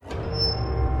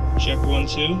Check 1,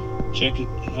 2. Check it.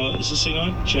 Is this thing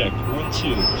on? Check 1,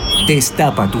 2.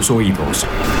 Destapa tus oídos.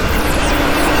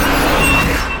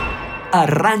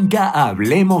 Arranca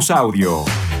Hablemos Audio.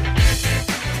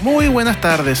 Muy buenas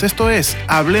tardes, esto es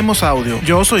Hablemos Audio.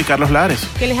 Yo soy Carlos Lares.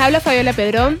 Que les habla Fabiola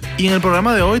Pedrón. Y en el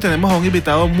programa de hoy tenemos a un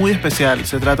invitado muy especial.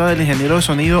 Se trata del ingeniero de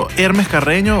sonido Hermes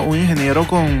Carreño, un ingeniero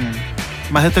con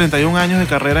más de 31 años de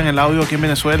carrera en el audio aquí en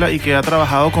Venezuela y que ha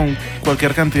trabajado con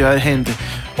cualquier cantidad de gente.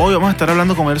 Hoy vamos a estar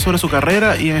hablando con él sobre su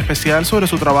carrera y en especial sobre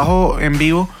su trabajo en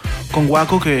vivo con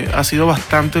Guaco, que ha sido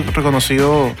bastante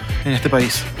reconocido en este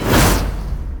país.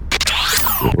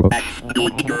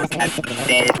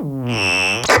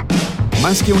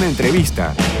 Más que una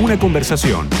entrevista, una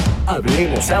conversación.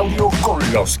 Hablemos Audio con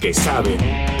los que saben.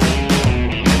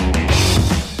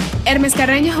 Hermes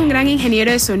Carreño es un gran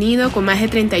ingeniero de sonido con más de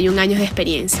 31 años de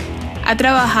experiencia. Ha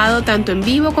trabajado tanto en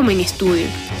vivo como en estudio,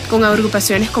 con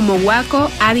agrupaciones como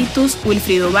Guaco, Aditus,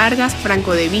 Wilfrido Vargas,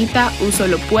 Franco De Vita, Un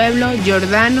Solo Pueblo,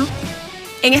 Giordano.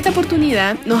 En esta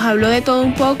oportunidad nos habló de todo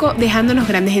un poco, dejándonos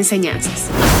grandes enseñanzas.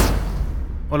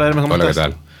 Hola Hermes, ¿cómo estás? Hola,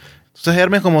 ¿qué tal? Entonces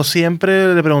Hermes, como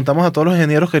siempre le preguntamos a todos los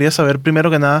ingenieros, quería saber primero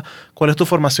que nada cuál es tu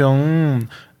formación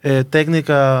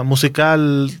técnica,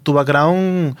 musical, tu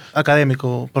background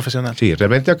académico, profesional. Sí,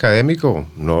 realmente académico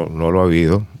no lo ha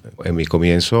habido. En mi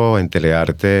comienzo en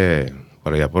Telearte,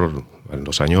 por allá por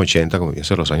los años 80,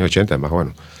 comienzo de los años 80, además,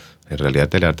 bueno, en realidad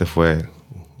Telearte fue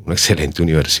una excelente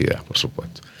universidad, por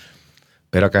supuesto.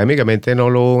 Pero académicamente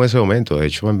no lo hubo en ese momento. De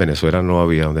hecho, en Venezuela no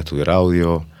había donde estudiar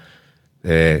audio.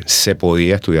 Se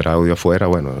podía estudiar audio afuera,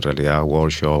 bueno, en realidad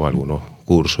workshop, algunos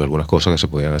cursos, algunas cosas que se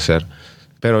podían hacer,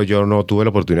 pero yo no tuve la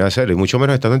oportunidad de hacerlo, y mucho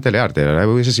menos estando en Telearte. La verdad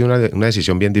hubiese sido una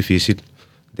decisión bien difícil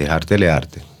dejar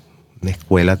Telearte, una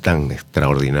escuela tan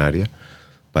extraordinaria,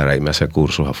 para irme a hacer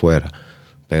cursos afuera.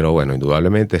 Pero bueno,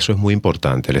 indudablemente eso es muy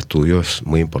importante, el estudio es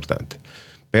muy importante.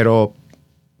 Pero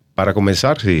para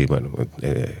comenzar, sí, bueno,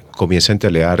 comienza en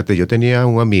Telearte. Yo tenía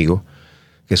un amigo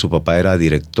que su papá era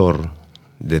director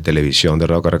de televisión, de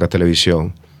Radio Caracas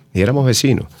Televisión, y éramos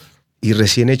vecinos. Y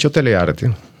recién hecho Telearte,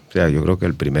 o sea, yo creo que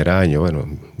el primer año, bueno,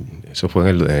 eso fue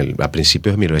a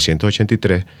principios de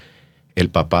 1983, el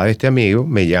papá de este amigo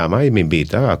me llama y me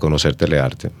invita a conocer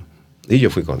Telearte. Y yo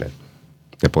fui con él.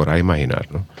 Te podrás imaginar,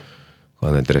 ¿no?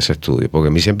 Cuando entré a ese estudio, porque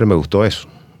a mí siempre me gustó eso.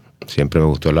 Siempre me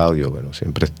gustó el audio, bueno,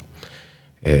 siempre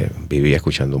vivía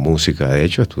escuchando música. De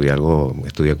hecho, estudié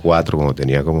 4 cuando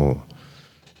tenía como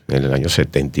en el año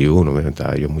 71,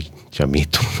 estaba yo muy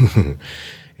chamito.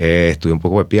 Estudié un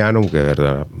poco de piano, aunque de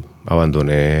verdad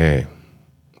abandoné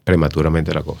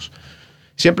prematuramente la cosa.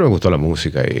 Siempre me gustó la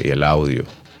música y el audio.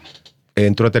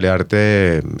 Entro a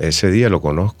Telearte ese día, lo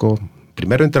conozco.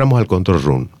 Primero entramos al Control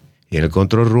Room. Y en el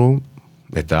Control Room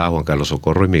estaba Juan Carlos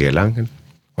Socorro y Miguel Ángel.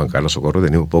 Juan Carlos Socorro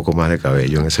tenía un poco más de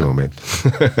cabello en ese momento.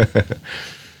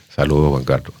 Saludos, Juan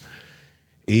Carlos.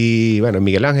 Y bueno,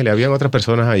 Miguel Ángel, habían otras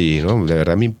personas allí, ¿no? De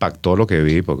verdad me impactó lo que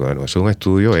vi, porque bueno, eso es un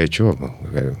estudio hecho,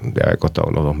 debe haber costado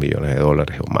unos $2 millones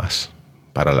o más,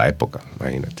 para la época,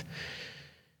 imagínate.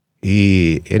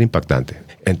 Y era impactante.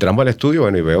 Entramos al estudio,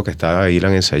 bueno, y veo que estaba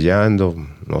Ilan ensayando,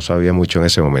 no sabía mucho en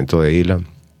ese momento de Ilan,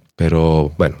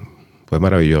 pero bueno, fue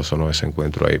maravilloso, ¿no? Ese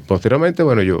encuentro ahí. Posteriormente,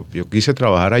 bueno, yo quise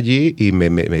trabajar allí y me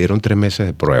dieron 3 meses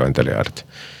de prueba en Telearte.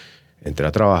 Entré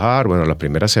a trabajar, bueno, las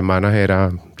primeras semanas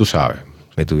era, tú sabes,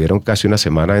 me tuvieron casi una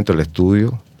semana dentro del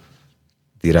estudio,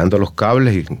 tirando los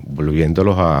cables y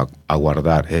volviéndolos a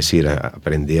guardar. Es decir, a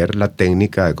aprender la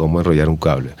técnica de cómo enrollar un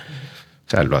cable. O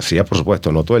sea, lo hacía, por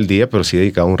supuesto, no todo el día, pero sí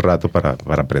dedicaba un rato para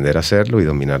aprender a hacerlo y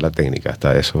dominar la técnica.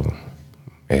 Hasta eso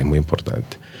es muy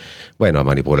importante. Bueno, a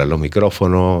manipular los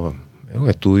micrófonos. Es un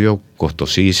estudio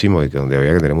costosísimo y donde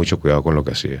había que tener mucho cuidado con lo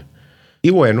que hacía. Y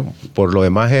bueno, por lo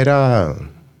demás era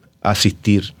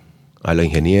asistir a los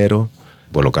ingenieros,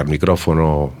 colocar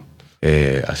micrófono,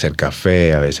 hacer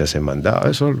café, a veces hacer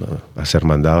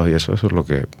mandados, y eso es lo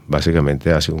que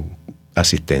básicamente hace un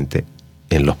asistente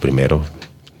en las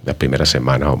primeras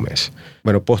semanas o meses.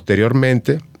 Bueno,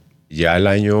 posteriormente, ya el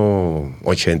año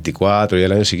 84 y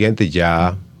el año siguiente,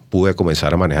 ya pude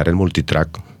comenzar a manejar el multitrack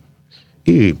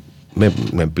y me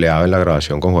empleaba en la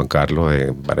grabación con Juan Carlos.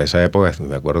 Para esa época,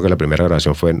 me acuerdo que la primera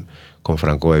grabación fue con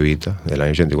Franco De Vita, del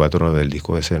año 84, del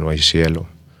disco ese No Hay Cielo.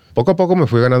 Poco a poco me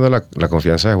fui ganando la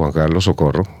confianza de Juan Carlos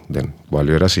Socorro, del cual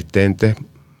yo era asistente,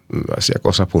 hacía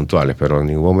cosas puntuales, pero en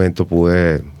ningún momento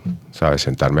pude, ¿sabes?,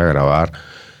 sentarme a grabar,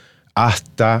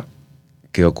 hasta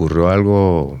que ocurrió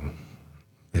algo.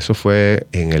 Eso fue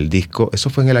en el disco, eso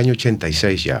fue en el año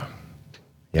 86 ya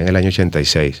en el año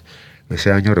 86.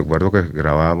 Ese año recuerdo que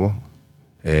grabamos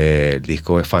el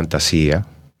disco de Fantasía,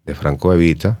 de Franco De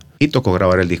Vita, y tocó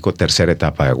grabar el disco Tercera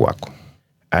Etapa de Guaco.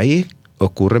 Ahí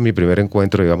ocurre mi primer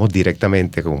encuentro, digamos,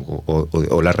 directamente,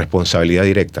 o la responsabilidad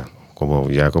directa,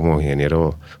 como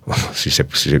ingeniero, si se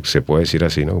puede decir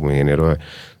así, ¿no? Como ingeniero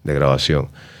de grabación.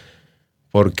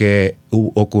 Porque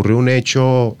ocurrió un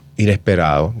hecho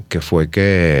inesperado, que fue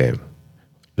que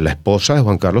la esposa de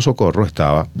Juan Carlos Socorro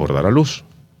estaba por dar a luz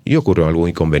y ocurrió algo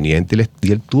inconveniente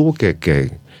y él tuvo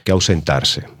que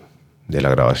ausentarse de la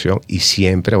grabación. Y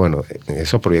siempre, bueno, en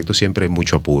esos proyectos siempre hay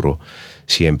mucho apuro,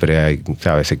 siempre hay,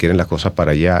 ¿sabes? Se quieren las cosas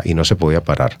para allá y no se podía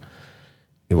parar.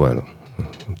 Y bueno,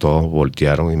 todos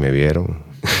voltearon y me vieron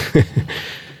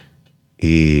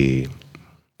y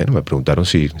bueno, me preguntaron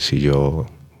si yo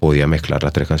podía mezclar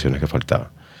las 3 canciones que faltaban.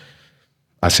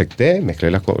 Acepté, mezclé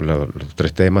los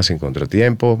 3 temas sin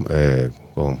contratiempo,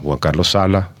 con Juan Carlos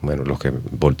Sala. Bueno, los que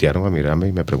voltearon a mirarme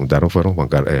y me preguntaron fueron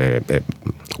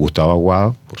Gustavo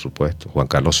Aguado, por supuesto, Juan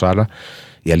Carlos Sala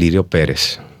y Alirio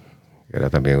Pérez, que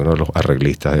era también uno de los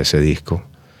arreglistas de ese disco.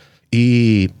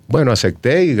 Y bueno,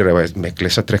 acepté y mezclé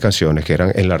esas 3 canciones que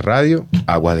eran En la Radio,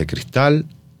 Aguas de Cristal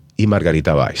y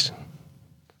Margarita Weiss,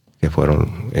 que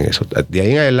fueron en eso. De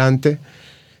ahí en adelante,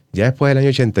 ya después del año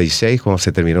 86, cuando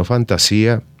se terminó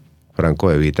Fantasía, Franco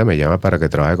De Vita me llama para que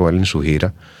trabaje con él en su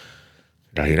gira,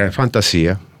 la gira de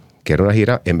Fantasía, que era una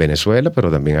gira en Venezuela,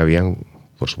 pero también habían,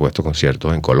 por supuesto,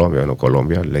 conciertos en Colombia. Bueno,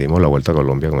 Colombia, le dimos la vuelta a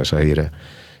Colombia con esa gira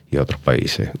y a otros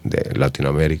países de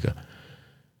Latinoamérica.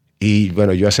 Y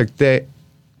bueno, yo acepté,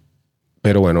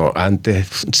 pero bueno,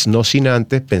 no sin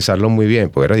antes pensarlo muy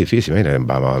bien, porque era difícil. Mira,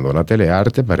 vamos a abandonar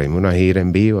Telearte para irme a una gira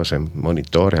en vivo, hacer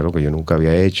monitores, algo que yo nunca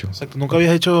había hecho. Exacto. ¿Nunca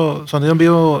habías hecho sonido en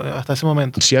vivo hasta ese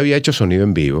momento? Sí había hecho sonido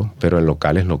en vivo, pero en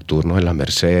locales nocturnos, en las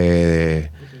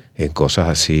Mercedes, en cosas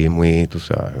así muy, tú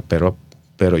sabes,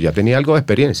 pero ya tenía algo de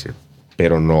experiencia,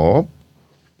 pero no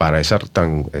para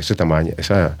ese tamaño,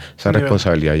 esa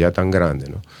responsabilidad ya tan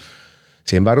grande, ¿no?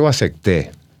 Sin embargo,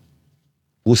 acepté.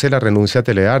 Puse la renuncia a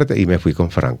Telearte y me fui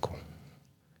con Franco.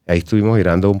 Ahí estuvimos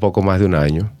girando un poco más de un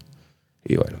año.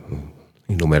 Y bueno,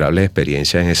 innumerables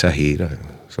experiencias en esa gira,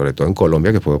 sobre todo en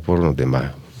Colombia, que fue por donde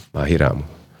más giramos.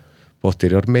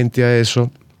 Posteriormente a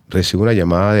eso, recibo una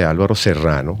llamada de Álvaro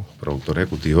Serrano, productor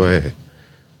ejecutivo de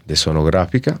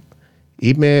Sonográfica,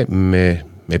 y me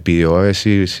pidió a ver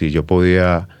si yo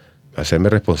podía hacerme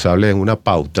responsable de una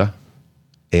pauta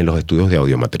en los estudios de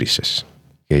Audiomatrices.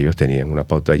 Ellos tenían una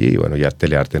pauta allí y bueno, ya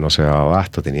Telearte no se daba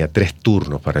abasto, tenía 3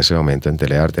 turnos para ese momento en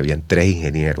Telearte, habían 3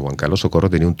 ingenieros, Juan Carlos Socorro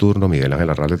tenía un turno, Miguel Ángel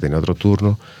Arralde tenía otro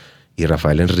turno y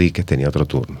Rafael Enríquez tenía otro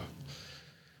turno.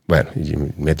 Bueno, y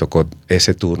me tocó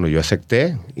ese turno, yo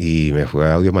acepté y me fui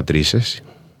a Audiomatrices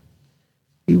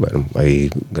y bueno, ahí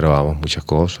grabamos muchas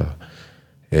cosas,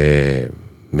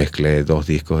 mezclé 2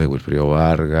 discos de Wilfrido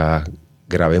Vargas,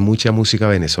 grabé mucha música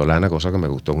venezolana, cosa que me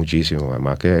gustó muchísimo.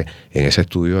 Además que en ese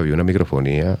estudio había una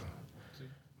microfonía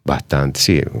bastante,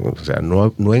 sí, o sea,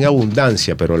 no en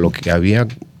abundancia, pero lo que había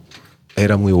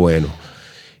era muy bueno.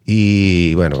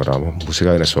 Y bueno, grabamos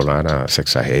música venezolana,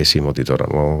 Sexagésimo, Tito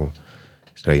Ramón,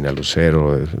 Reina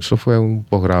Lucero. Eso fue un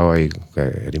posgrado ahí que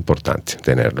era importante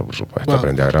tenerlo, por supuesto,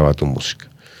 aprender a grabar tu música.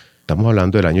 Estamos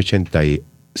hablando del año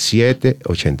 87,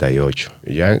 88.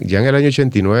 Ya en el año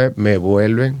 89 me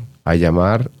vuelven a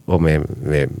llamar o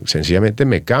sencillamente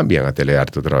me cambian a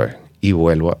Telearte otra vez y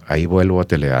vuelvo a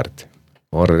Telearte.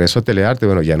 Cuando regreso a Telearte,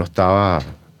 bueno, ya no estaba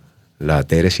la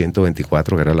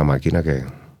TR-124, que era la máquina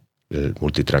el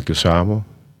multitrack que usábamos.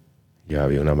 Ya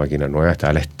había una máquina nueva,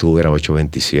 estaba la Studer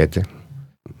 827,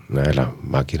 una de las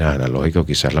máquinas analógicas, o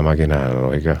quizás la máquina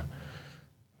analógica.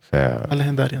 O sea, la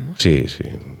legendaria, ¿no? Sí,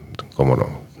 cómo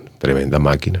no, tremenda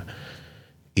máquina.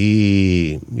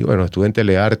 Y bueno, estuve en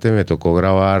Telearte, me tocó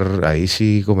grabar, ahí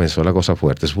sí comenzó la cosa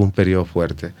fuerte. Eso fue un periodo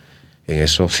fuerte en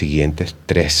esos siguientes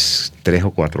 3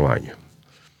 o 4 años.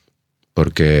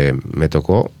 Porque me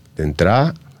tocó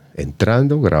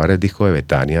entrando, grabar el disco de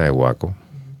Betania de Guaco.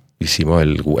 Hicimos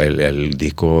el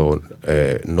disco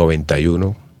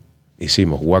 91.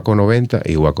 Hicimos Guaco 90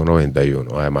 y Guaco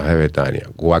 91, además de Betania.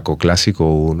 Guaco Clásico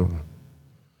 1,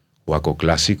 Guaco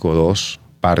Clásico 2,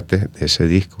 parte de ese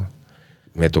disco.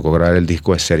 Me tocó grabar el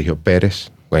disco de Sergio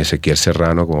Pérez, con Ezequiel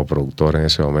Serrano como productor en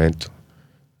ese momento.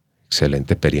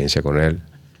 Excelente experiencia con él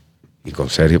y con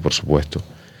Sergio, por supuesto.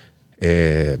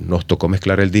 Nos tocó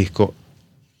mezclar el disco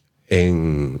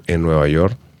en Nueva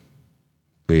York.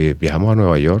 Viajamos a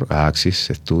Nueva York, a Axis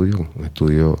Studio, un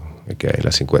estudio que hay en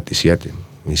la 57,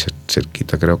 y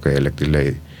cerquita creo que Electric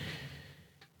Lady.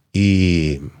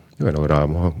 Y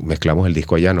bueno, mezclamos el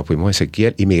disco allá, nos fuimos a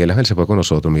Ezequiel y Miguel Ángel se fue con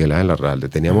nosotros, Miguel Ángel Arralde.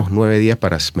 Teníamos 9 días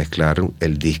para mezclar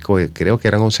el disco, creo que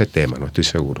eran 11 temas, no estoy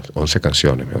seguro, 11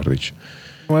 canciones, mejor dicho.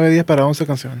 9 días para 11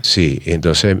 canciones. Sí,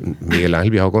 entonces Miguel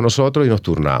Ángel viajó con nosotros y nos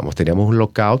turnábamos. Teníamos un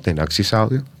lockout en Axis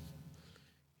Audio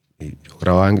Y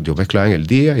yo mezclaba en el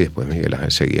día y después Miguel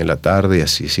Ángel seguía en la tarde y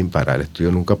así sin parar. El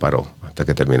estudio nunca paró hasta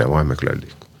que terminamos de mezclar el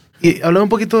disco. Y hablando un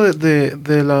poquito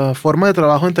de la forma de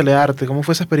trabajo en Telearte, ¿cómo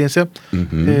fue esa experiencia?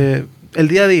 El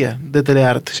día a día de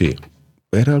Telearte. Sí,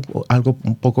 era algo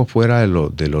un poco fuera de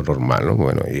lo normal, ¿no?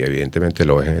 Bueno, y evidentemente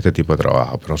lo es en este tipo de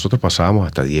trabajo, pero nosotros pasábamos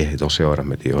hasta 10, 12 horas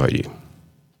metidos allí.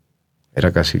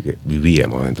 Era casi que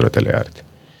vivíamos dentro de Telearte.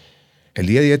 El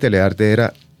día a día de Telearte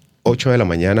era 8 de la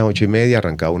mañana, 8 y media,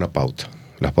 arrancaba una pauta.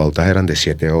 Las pautas eran de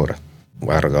 7 horas.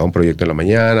 Arrancaba un proyecto en la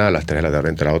mañana, a las 3 de la tarde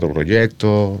entraba otro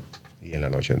proyecto y en la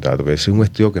noche entraba otro. Es un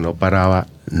estudio que no paraba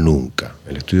nunca.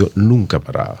 El estudio nunca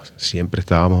paraba. Siempre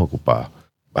estábamos ocupados.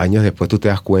 Años después tú te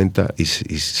das cuenta y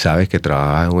sabes que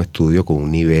trabajas en un estudio con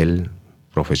un nivel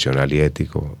profesional y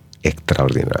ético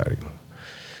extraordinario.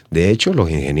 De hecho, los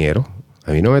ingenieros,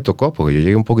 a mí no me tocó porque yo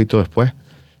llegué un poquito después,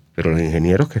 pero los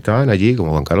ingenieros que estaban allí,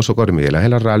 como Juan Carlos Socorro y Miguel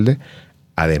Ángel Arralde,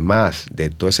 además de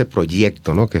todo ese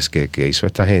proyecto, ¿no? que hizo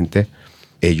esta gente,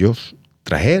 ellos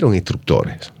trajeron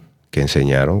instructores que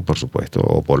enseñaron, por supuesto,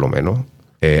 o por lo menos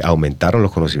aumentaron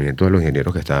los conocimientos de los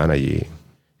ingenieros que estaban allí.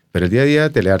 Pero el día a día de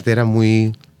Telearte era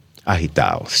muy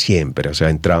agitado, siempre. O sea,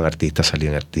 entraban artistas,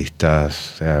 salían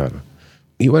artistas. O sea,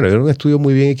 y bueno, era un estudio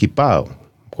muy bien equipado,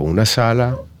 con una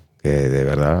sala que de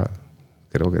verdad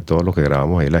creo que todos los que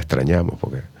grabamos ahí la extrañamos,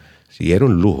 porque sí era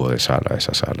un lujo de sala,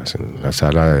 esa sala. Una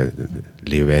sala de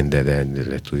Live End de Den,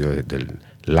 del estudio del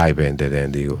Live End de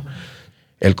Den, digo.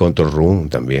 El control room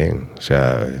también, o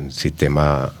sea, el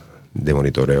sistema de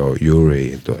monitoreo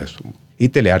Yuri y todo eso. Y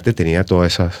Telearte tenía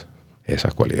todas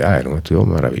esas cualidades, era un estudio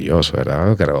maravilloso,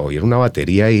 ¿verdad? Oír una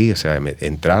batería ahí, o sea,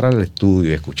 entrar al estudio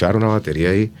y escuchar una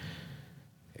batería ahí,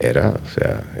 era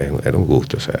un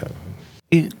gusto, o sea.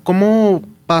 ¿Y cómo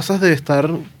pasas de estar,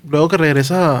 luego que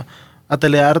regresas a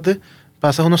Telearte,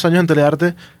 pasas unos años en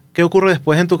Telearte, qué ocurre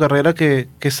después en tu carrera que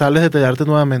sales de Telearte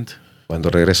nuevamente? Cuando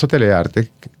regreso a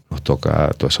Telearte, nos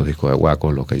toca todos esos discos de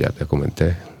Guaco, lo que ya te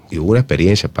comenté. Y hubo una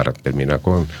experiencia para terminar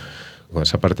con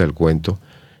esa parte del cuento,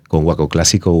 con Guaco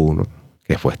Clásico 1,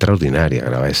 que fue extraordinaria.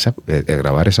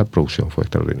 Grabar esa producción fue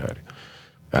extraordinario.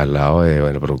 Al lado de,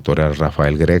 el productor era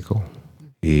Rafael Greco.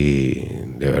 Y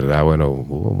de verdad, bueno,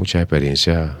 hubo muchas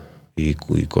experiencias y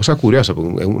cosas curiosas.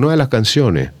 En una de las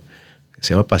canciones, que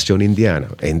se llama Pasión Indiana,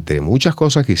 entre muchas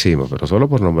cosas que hicimos, pero solo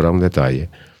por nombrar un detalle,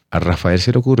 a Rafael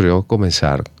se le ocurrió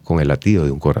comenzar con el latido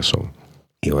de un corazón.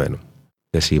 Y bueno,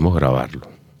 decidimos grabarlo.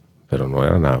 Pero no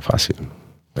era nada fácil, ¿no?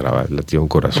 Grabar el latido de un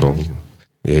corazón.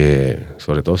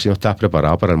 Sobre todo si no estabas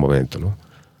preparado para el momento, ¿no?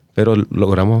 Pero lo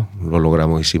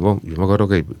logramos. Hicimos, yo me acuerdo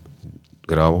que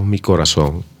grabamos Mi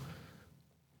Corazón.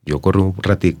 Yo corrí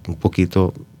un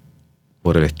poquito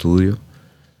por el estudio.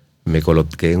 Me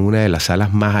coloqué en una de las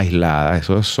salas más aisladas.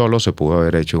 Eso solo se pudo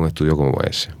haber hecho en un estudio como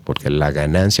ese. Porque la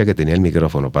ganancia que tenía el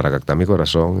micrófono para captar mi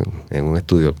corazón en un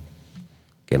estudio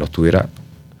que no estuviera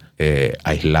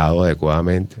aislado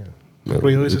adecuadamente.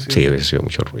 Ruido, sí, había sido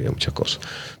mucho ruido, muchas cosas.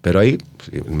 Pero ahí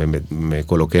me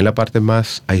coloqué en la parte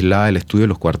más aislada del estudio,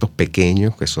 los cuartos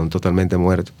pequeños, que son totalmente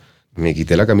muertos. Me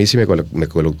quité la camisa y me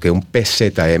coloqué un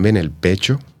PZM en el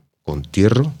pecho, con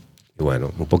tirro. Y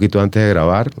bueno, un poquito antes de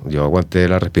grabar, yo aguanté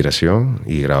la respiración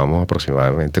y grabamos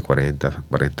aproximadamente 40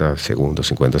 segundos,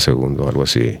 50 segundos, algo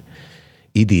así.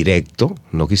 Y directo,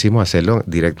 no quisimos hacerlo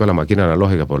directo a la máquina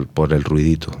analógica por el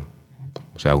ruidito.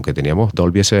 O sea, aunque teníamos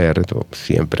Dolby SR,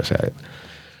 siempre, o sea,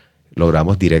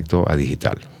 logramos directo a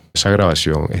digital. Esa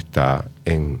grabación está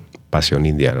en Pasión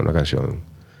Indiana, una canción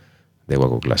de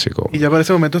Guaco Clásico. ¿Y ya para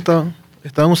ese momento estaban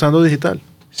usando digital?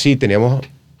 Sí, teníamos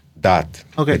DAT.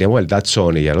 Okay. Teníamos el DAT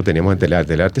Sony, ya lo teníamos en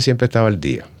Telearte. Telearte siempre estaba al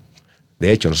día.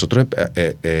 De hecho, nosotros,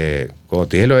 cuando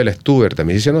te dije lo del Stuber,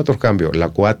 también hicieron otros cambios. La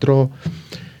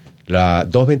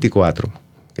 224,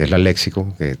 que es la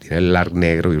Lexicon, que tiene el LAR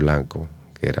negro y blanco,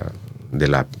 que era de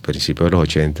principios de los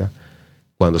 80.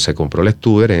 Cuando se compró el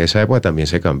Stuber, en esa época también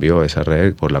se cambió esa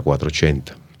reverb por la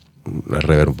 480. Una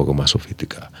reverb un poco más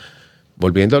sofisticada.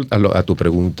 Volviendo a tu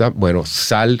pregunta, bueno,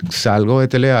 salgo de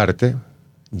Telearte,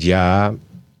 ya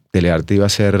Telearte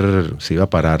se iba a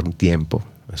parar un tiempo.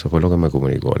 Eso fue lo que me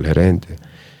comunicó el gerente.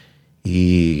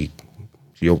 Y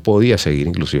yo podía seguir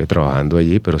inclusive trabajando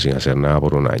allí, pero sin hacer nada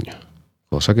por un año.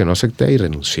 Cosa que no acepté y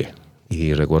renuncié.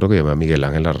 Y recuerdo que llamé a Miguel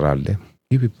Ángel Arralde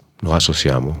y nos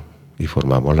asociamos y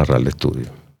formamos la Arralde Studio.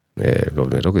 Lo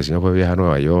primero que hicimos fue viajar a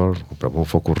Nueva York, compramos un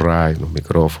Focusrite, unos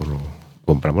micrófonos,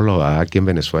 compramos los aquí en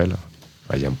Venezuela,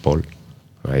 a Jean Paul,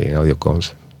 ahí en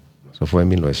Audioconcept. Eso fue en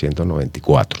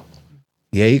 1994.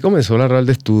 Y ahí comenzó la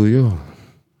Arralde Studio.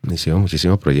 Hicimos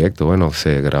muchísimos proyectos. Bueno,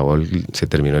 se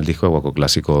terminó el disco de Guaco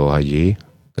Clásico 2 allí.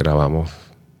 Grabamos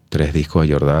 3 discos de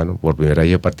Giordano. Por primera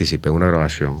vez yo participé en una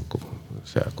grabación o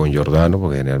sea, con Giordano,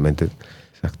 porque generalmente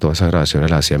todas esas grabaciones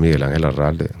las hacía Miguel Ángel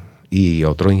Larralde y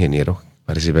otros ingenieros.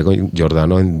 Participé con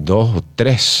Giordano en 2 o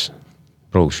 3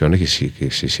 producciones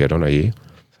que se hicieron allí,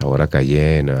 Sabor a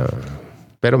Cayena,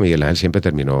 pero Miguel Ángel siempre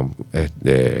terminó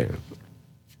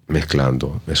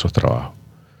mezclando esos trabajos.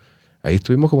 Ahí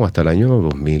estuvimos como hasta el año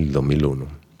 2000, 2001,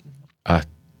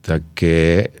 hasta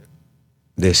que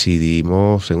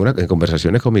decidimos, en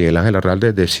conversaciones con Miguel Ángel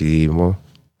Larralde, decidimos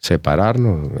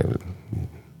separarnos.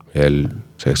 Él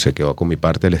se quedó con mi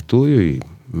parte del estudio y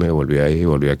me volví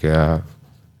a quedar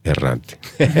errante.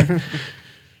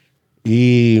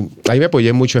 Y ahí me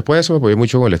apoyé mucho. Después de eso me apoyé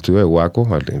mucho con el estudio de Guaco.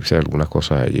 Hice algunas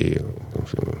cosas allí,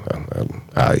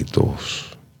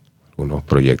 Aditus, algunos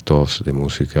proyectos de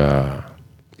música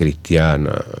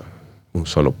cristiana, Un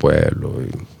Solo Pueblo,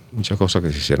 y muchas cosas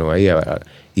que se hicieron ahí.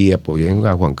 Y apoyé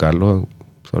a Juan Carlos,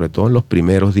 sobre todo en los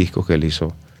primeros discos que él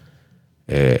hizo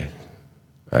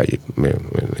ahí en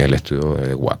el estudio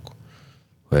de Guaco.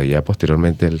 Pues ya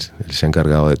posteriormente él se ha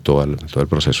encargado de todo el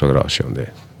proceso de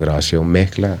grabación,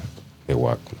 mezcla de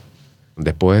Guaco.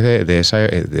 Después de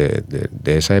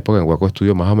esa época en Guaco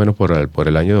Studio, más o menos por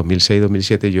el año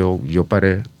 2006-2007, yo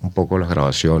paré un poco las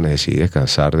grabaciones, decidí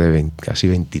descansar de casi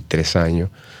 23 años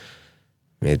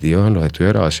metido en los estudios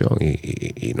de grabación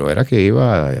y no era que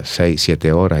iba 6,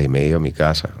 7 horas y me iba a mi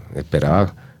casa,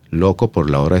 esperaba loco por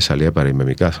la hora de salida para irme a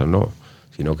mi casa, no,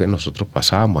 sino que nosotros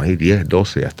pasábamos ahí 10,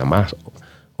 12, hasta más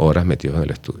horas metidos en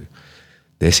el estudio.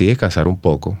 Decidí descansar un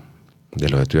poco de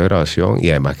los estudios de grabación y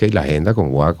además que la agenda con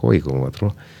Guaco y con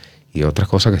otros y otras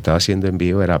cosas que estaba haciendo en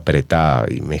vivo era apretada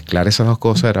y mezclar esas dos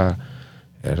cosas era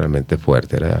realmente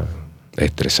fuerte, era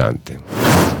estresante.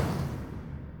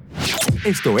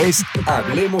 Esto es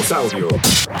Hablemos Audio.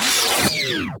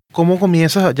 ¿Cómo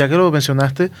comienzas, ya que lo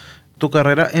mencionaste, tu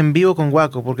carrera en vivo con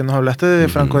Guaco? Porque nos hablaste de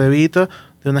Franco De Vita,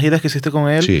 de unas giras que hiciste con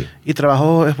él, sí, y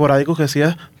trabajos esporádicos que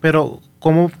hacías, pero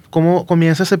 ¿cómo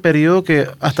comienza ese periodo que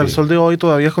hasta el sol de hoy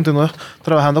todavía continúas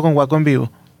trabajando con Guaco en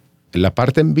vivo? La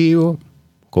parte en vivo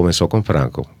comenzó con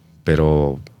Franco,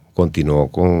 pero continuó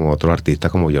con otros artistas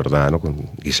como Giordano,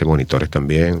 hice monitores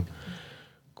también,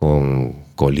 con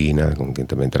Colina, con quien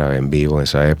también trabajé en vivo en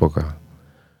esa época,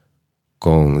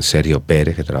 con Sergio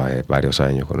Pérez, que trabajé varios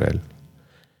años con él.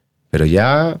 Pero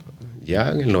ya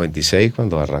en el 96,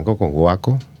 cuando arranco con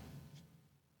Guaco,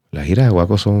 las giras de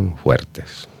Guaco son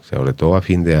fuertes, sobre todo a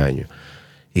fin de año.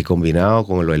 Y combinado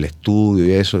con el estudio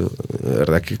y eso, de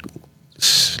verdad que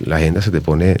la agenda se te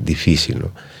pone difícil,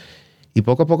 ¿no? Y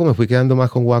poco a poco me fui quedando más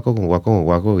con Guaco,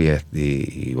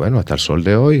 y bueno, hasta el sol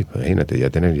de hoy, imagínate, ya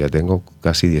tengo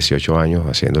casi 18 años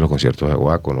haciendo los conciertos de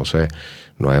Guaco, no sé,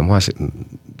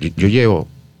 yo llevo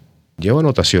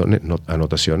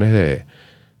anotaciones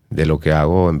de lo que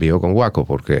hago en vivo con Guaco,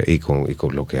 y con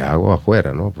lo que hago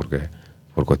afuera, ¿no? Porque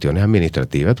por cuestiones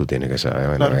administrativas tú tienes que saber,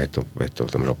 bueno, claro,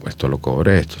 esto lo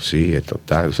cobre, esto sí, esto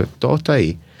tal, o sea, todo está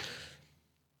ahí.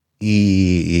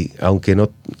 Y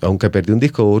aunque perdí un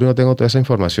disco duro y no tengo toda esa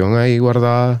información ahí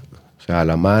guardada, o sea, a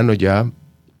la mano ya,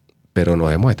 pero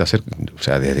nos hemos estado acercando, o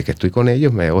sea, desde que estoy con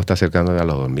ellos me debo estar acercando a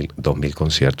los 2000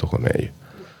 conciertos con ellos.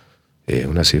 Es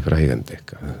una cifra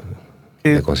gigantesca.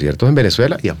 De conciertos en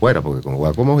Venezuela y afuera, porque con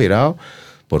Guaco hemos girado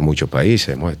por muchos países.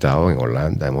 Hemos estado en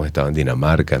Holanda, hemos estado en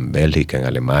Dinamarca, en Bélgica, en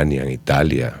Alemania, en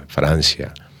Italia,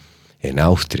 Francia, en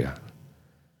Austria,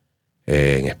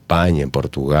 en España, en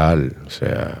Portugal, o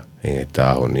sea, en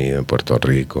Estados Unidos, en Puerto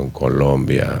Rico, en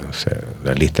Colombia, o sea,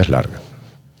 la lista es larga.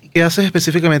 ¿Qué haces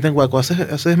específicamente en Guaco?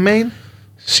 ¿Haces main?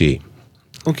 Sí.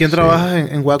 ¿Con quién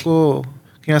trabajas en Guaco?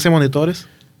 ¿Quién hace monitores?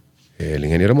 El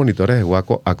ingeniero de monitores de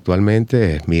Guaco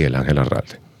actualmente es Miguel Ángel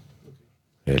Larralde.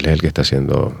 Él es el que está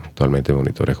haciendo actualmente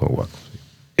monitores con Guaco. Sí.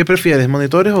 ¿Qué prefieres,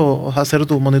 monitores o hacer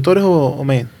tú? ¿Monitores o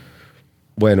main?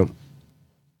 Bueno,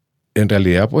 en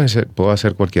realidad puedo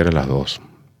hacer cualquiera de las dos,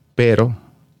 pero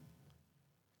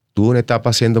tuve una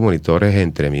etapa haciendo monitores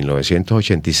entre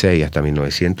 1986 hasta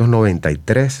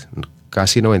 1993,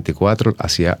 casi 94,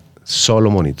 hacía solo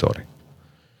monitores.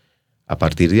 A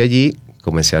partir de allí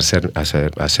comencé a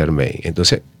hacer main.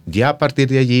 Entonces, ya a partir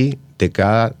de allí, ¿qué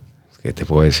te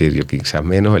puedo decir? Yo quizás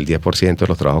menos el 10% de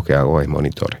los trabajos que hago es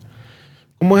monitores.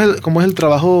 ¿Cómo es el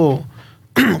trabajo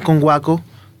con Guaco?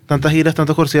 Tantas giras,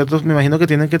 tantos conciertos, me imagino que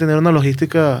tienen que tener una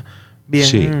logística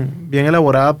bien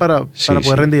elaborada para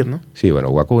poder rendir, ¿no? Sí, bueno,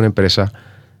 Guaco es una empresa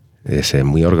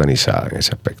muy organizada en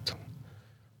ese aspecto.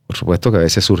 Por supuesto que a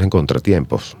veces surgen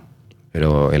contratiempos,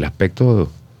 pero el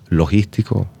aspecto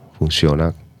logístico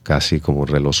funciona casi como un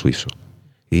reloj suizo.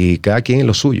 Y cada quien en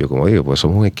lo suyo, como digo, pues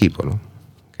somos un equipo, ¿no?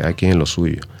 Cada quien en lo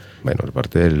suyo. Bueno, la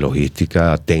parte de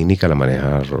logística técnica la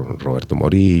maneja Roberto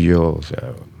Morillo, o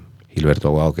sea, Gilberto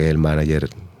Aguado, que es el manager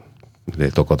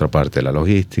le toca otra parte de la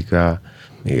logística,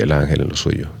 Miguel Ángel en lo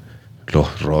suyo,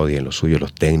 los Rodi en lo suyo,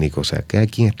 los técnicos, o sea, cada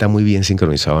quien está muy bien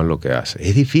sincronizado en lo que hace.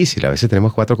 Es difícil, a veces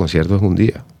tenemos 4 conciertos en un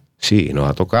día. Sí, nos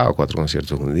ha tocado 4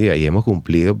 conciertos en un día y hemos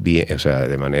cumplido bien, o sea,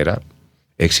 de manera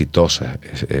exitosa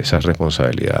esas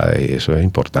responsabilidades, y eso es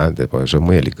importante, porque eso es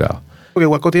muy delicado. Porque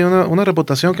Guaco tiene una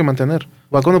reputación que mantener.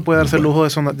 Guaco no puede darse el lujo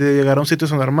de llegar a un sitio y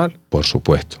sonar mal. Por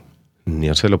supuesto.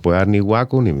 No se lo puede dar ni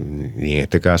Guaco, ni en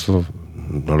este caso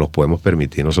no los podemos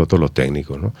permitir nosotros los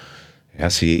técnicos, ¿no? Es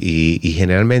así, y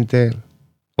generalmente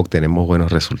obtenemos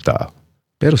buenos resultados.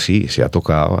 Pero sí, se ha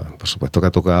tocado, por supuesto que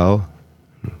ha tocado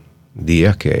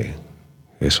días que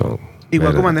son y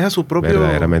Guaco maneja su propio...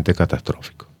 verdaderamente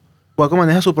catastróficos. Guaco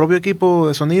maneja su propio equipo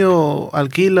de sonido,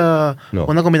 alquila, No.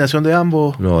 Una combinación de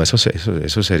ambos. No, eso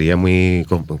sería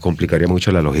complicaría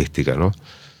mucho la logística, ¿no?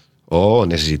 O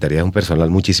necesitarías un personal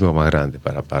muchísimo más grande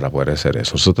para poder hacer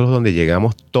eso. Nosotros donde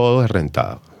llegamos todo es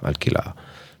rentado, alquilado.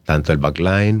 Tanto el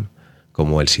backline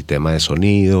como el sistema de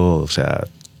sonido, o sea,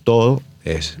 todo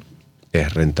es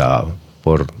rentado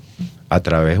a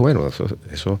través, bueno,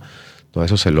 todo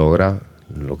eso se logra,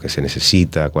 lo que se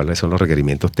necesita, cuáles son los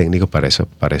requerimientos técnicos para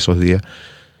esos días.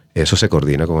 Eso se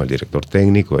coordina con el director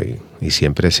técnico y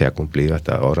siempre se ha cumplido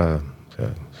hasta ahora, o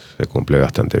sea, se cumple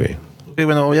bastante bien. Y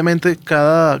bueno, obviamente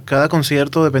cada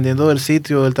concierto, dependiendo del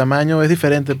sitio, del tamaño, es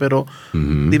diferente, pero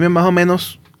dime más o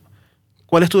menos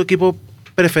cuál es tu equipo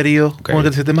preferido, con el que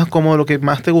te sientes más cómodo, lo que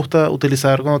más te gusta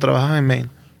utilizar cuando trabajas en Maine.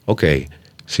 Ok,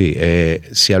 sí,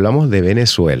 si hablamos de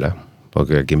Venezuela,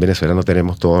 porque aquí en Venezuela no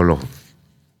tenemos todas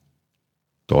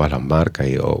las marcas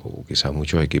o quizás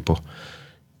muchos equipos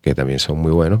que también son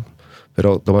muy buenos,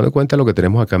 pero tomando en cuenta lo que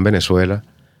tenemos acá en Venezuela,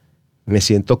 me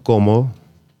siento cómodo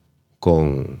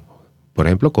por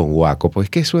ejemplo, con Guaco, pues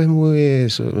que eso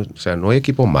es o sea, no hay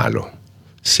equipo malo,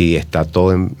 si está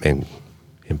todo en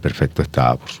perfecto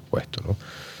estado, por supuesto, ¿no?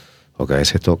 Porque a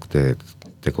veces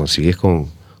te consigues con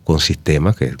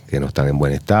sistemas que no están en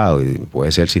buen estado, y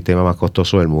puede ser el sistema más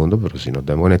costoso del mundo, pero si no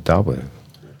está en buen estado, pues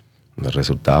los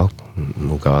resultados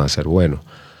nunca van a ser buenos.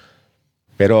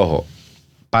 Pero ojo,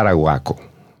 para Guaco,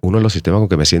 uno de los sistemas con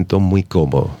que me siento muy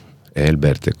cómodo es el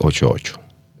Vertec 88.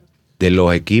 De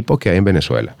los equipos que hay en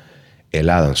Venezuela, el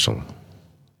Adanson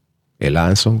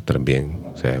también,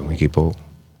 o sea, es un equipo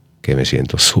que me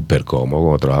siento súper cómodo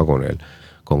cuando trabajo con él,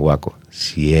 con Guaco,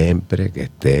 siempre que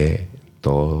esté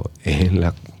todo en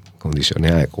las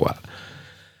condiciones adecuadas.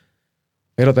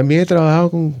 Pero también he trabajado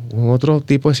con otro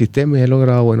tipo de sistemas y he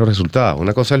logrado buenos resultados.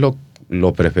 Una cosa es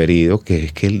lo preferido, que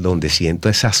es donde siento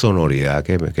esa sonoridad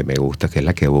que me gusta, que es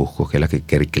la que busco, que es la que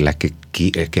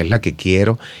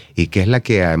quiero, y que es la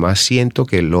que además siento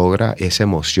que logra esa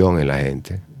emoción en la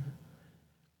gente.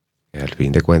 Al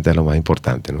fin de cuentas es lo más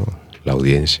importante, ¿no? La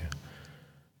audiencia.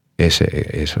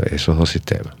 Esos 2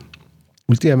 sistemas.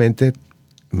 Últimamente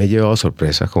me he llevado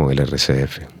sorpresas con el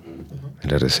RCF.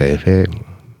 El RCF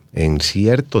en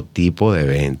cierto tipo de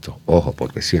eventos. Ojo,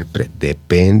 porque siempre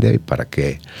depende para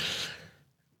qué.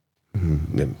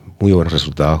 Muy buenos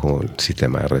resultados con el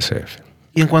sistema de RCF.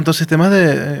 Y en cuanto a sistemas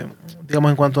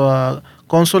digamos, en cuanto a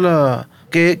consola,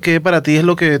 ¿qué para ti es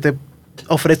lo que te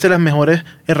ofrece las mejores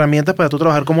herramientas para tú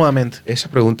trabajar cómodamente? Esa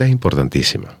pregunta es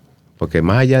importantísima, porque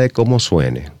más allá de cómo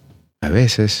suene, a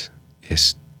veces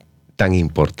es tan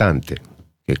importante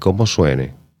que cómo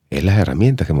suene es las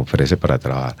herramientas que me ofrece para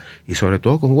trabajar. Y sobre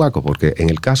todo con Guaco, porque en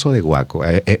el caso de Guaco,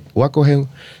 Guaco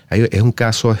es un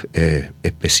caso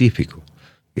específico,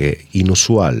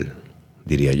 inusual,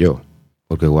 diría yo.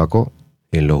 Porque Guaco,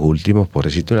 en los últimos, por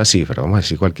decirte una cifra, vamos a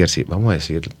decir cualquier cifra, vamos a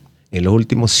decir, en los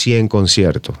últimos 100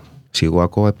 conciertos, si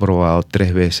Guaco ha probado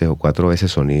 3 veces o 4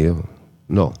 veces sonido,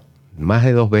 no, más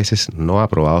de 2 veces no ha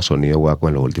probado sonido Guaco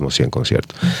en los últimos 100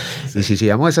 conciertos. Sí. Y si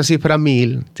llevamos esa cifra a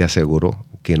 1000, te aseguro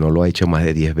que no lo ha hecho más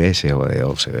de 10 veces o de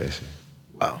 12 veces.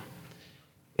 Wow.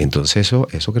 Entonces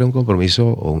eso crea un compromiso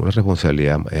o una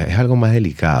responsabilidad, es algo más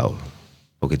delicado,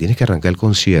 porque tienes que arrancar el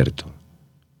concierto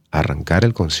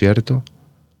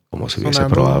como si hubiese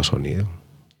probado sonido.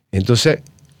 Entonces,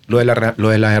 lo de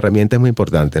las herramientas es muy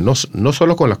importante, no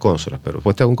solo con las consolas, pero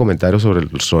después te hago un comentario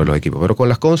sobre los equipos, pero con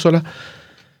las consolas,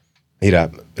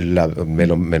 mira,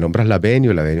 me nombras la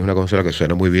Venue. La Venue es una consola que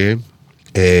suena muy bien.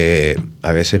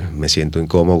 A veces me siento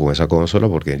incómodo con esa consola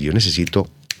porque yo necesito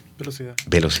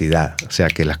velocidad, o sea,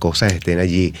 que las cosas estén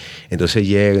allí. Entonces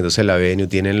la Venue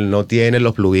no tiene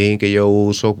los plugins que yo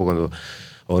uso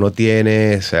o no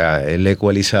tiene, o sea, el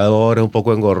ecualizador es un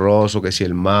poco engorroso, que si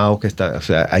el mouse que está, o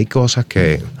sea, hay cosas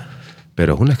que,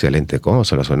 pero es una excelente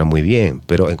consola, suena muy bien.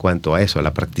 Pero en cuanto a eso, a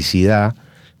la practicidad,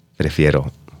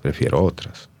 prefiero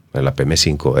otras. La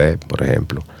PM5E, por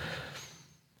ejemplo.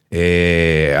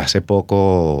 Hace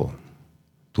poco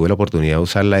tuve la oportunidad de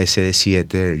usar la SD7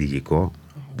 de Digico.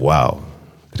 ¡Wow!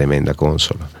 Tremenda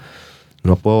consola.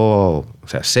 No puedo... O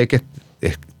sea, sé que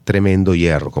es tremendo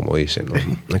hierro, como dicen, ¿no?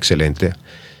 Excelente.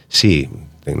 Sí,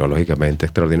 tecnológicamente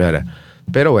extraordinaria.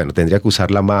 Pero bueno, tendría que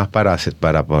usarla más para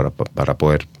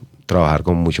poder trabajar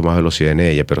con mucho más velocidad en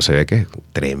ella, pero se ve que es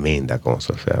tremenda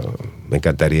consola. O sea, me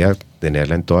encantaría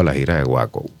tenerla en todas las giras de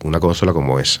Waco, una consola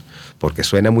como esa, porque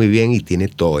suena muy bien y tiene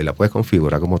todo, y la puedes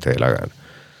configurar como te dé la gana.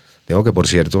 Tengo que, por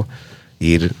cierto,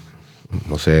 ir,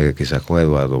 no sé, quizás con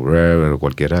Eduardo Brewer o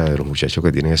cualquiera de los muchachos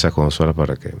que tienen esa consola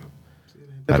para que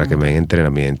me den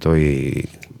entrenamiento y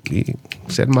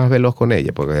ser más veloz con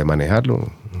ella, porque de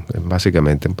manejarlo es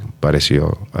básicamente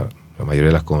parecido a la mayoría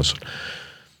de las consolas.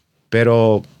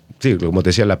 Pero sí, como te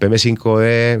decía, la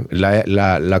PM5E, la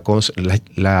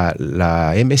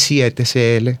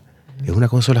M7CL es una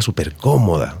consola súper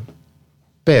cómoda,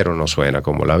 pero no suena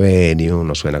como la Venue,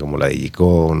 no suena como la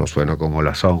Digico, no suena como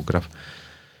la Soundcraft.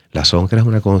 La Soundcraft es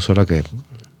una consola que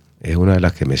es una de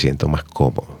las que me siento más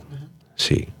cómodo.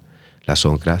 Sí. La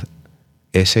Soundcraft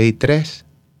SI3,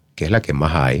 que es la que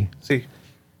más hay. Sí.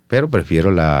 Pero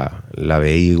prefiero la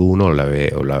BI1 o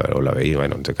la BI,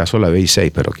 bueno, en este caso la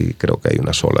BI6, pero aquí creo que hay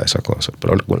una sola de esas cosas.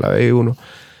 Pero con la BI1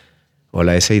 o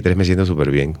la SI3 me siento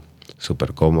súper bien,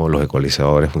 súper cómodo. Los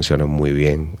ecualizadores funcionan muy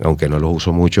bien, aunque no los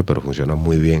uso mucho, pero funcionan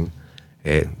muy bien.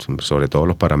 Sobre todo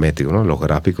los paramétricos, ¿no? Los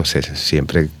gráficos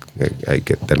siempre hay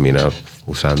que terminar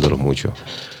usándolos mucho,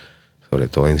 sobre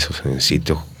todo en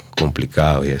sitios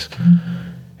complicados y eso.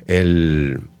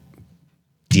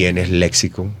 Tienes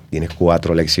Lexicon, tienes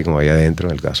 4 Lexicon ahí adentro,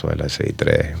 en el caso de la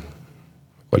SI3,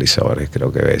 ecualizadores,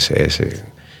 creo que BSS,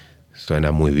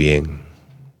 suena muy bien.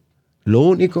 Lo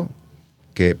único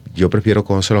que yo prefiero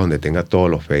consolas donde tenga todos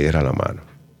los faders a la mano.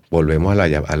 Volvemos a la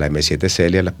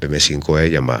M7CL y a la PM5E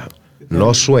de Yamaha.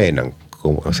 No suenan,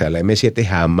 o sea, la M7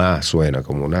 jamás suena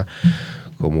como una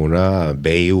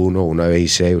BI1, una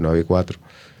BI6, una BI4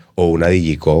 o una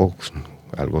Digico,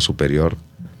 algo superior.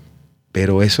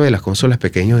 Pero eso de las consolas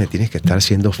pequeñas donde tienes que estar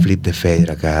haciendo flip de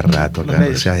fader a cada rato,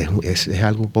 o sea, es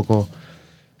algo un poco...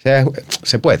 O sea,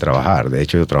 se puede trabajar. De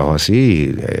hecho, yo trabajo así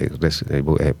y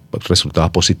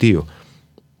resultados positivos.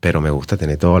 Pero me gusta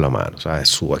tener todo a la mano, ¿sabes?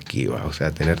 Subo aquí, bajo, o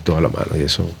sea, tener todo a la mano. Y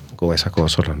eso, con esas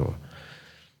consolas, no.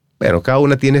 Bueno, cada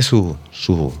una tiene sus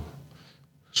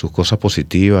cosas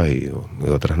positivas y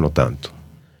otras no tanto.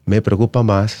 Me preocupa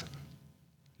más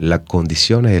las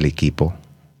condiciones del equipo,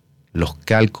 los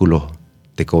cálculos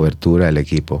de cobertura del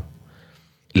equipo,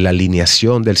 la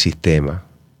alineación del sistema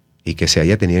y que se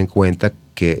haya tenido en cuenta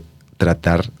que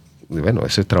tratar, bueno, ese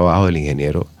es el trabajo del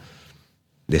ingeniero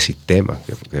de sistemas,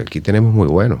 que aquí tenemos muy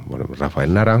bueno. Bueno,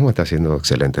 Rafael Naranjo está haciendo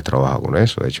excelente trabajo con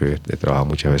eso, de hecho yo he trabajado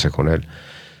muchas veces con él.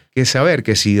 Que saber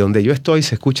que si donde yo estoy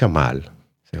se escucha mal,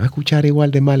 se va a escuchar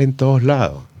igual de mal en todos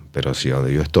lados, pero si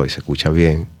donde yo estoy se escucha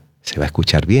bien, se va a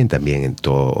escuchar bien también en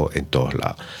todos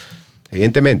lados.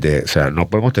 Evidentemente, o sea, no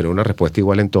podemos tener una respuesta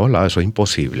igual en todos lados, eso es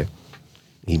imposible.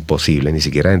 Imposible, ni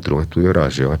siquiera dentro de un estudio de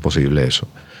grabación es posible eso.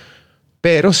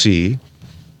 Pero sí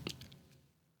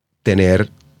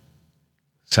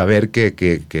saber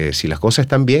que si las cosas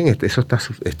están bien, eso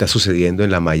está sucediendo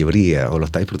en la mayoría, o lo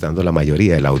está disfrutando la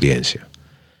mayoría de la audiencia.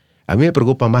 A mí me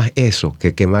preocupa más eso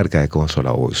que qué marca de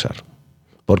consola voy a usar.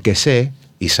 Porque sé,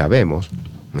 y sabemos,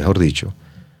 mejor dicho,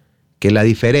 que la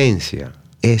diferencia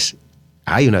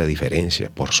hay una diferencia,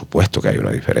 por supuesto que hay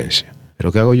una diferencia.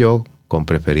 Pero ¿qué hago yo con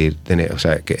preferir tener, o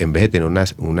sea, que en vez de tener una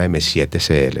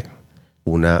M7CL,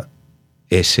 una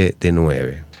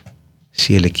ST9,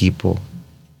 si el equipo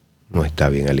no está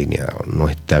bien alineado, no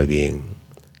están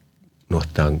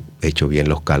hechos bien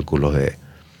los cálculos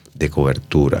de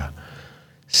cobertura,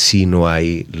 si no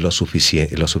hay los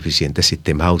suficientes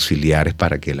sistemas auxiliares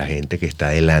para que la gente que está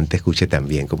adelante escuche tan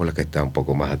bien como la que está un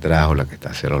poco más atrás o la que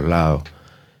está hacia los lados.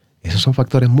 Esos son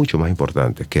factores mucho más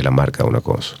importantes que la marca de una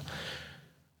consola.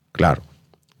 Claro,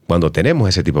 cuando tenemos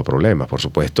ese tipo de problemas, por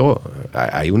supuesto,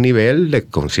 hay un nivel de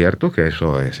concierto que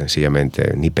eso es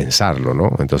sencillamente ni pensarlo,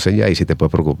 ¿no? Entonces ya ahí sí te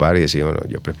puedes preocupar y decir, bueno,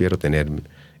 yo prefiero tener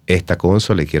esta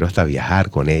consola y quiero hasta viajar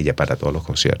con ella para todos los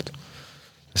conciertos.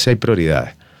 Entonces hay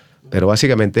prioridades. Pero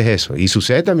básicamente es eso. Y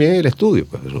sucede también en el estudio,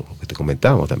 pues lo que te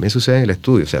comentábamos, también sucede en el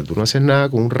estudio. O sea, tú no haces nada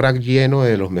con un rack lleno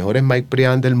de los mejores mic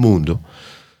preamp del mundo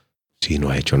si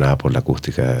no has hecho nada por la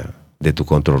acústica de tu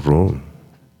control room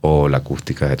o la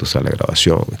acústica de tu sala de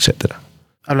grabación, etc.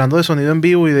 Hablando de sonido en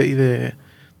vivo y de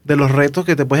los retos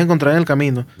que te puedes encontrar en el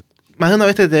camino, más de una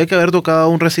vez te debe que haber tocado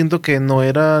un recinto que no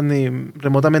era ni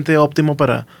remotamente óptimo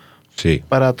para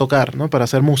tocar, ¿no? Para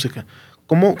hacer música.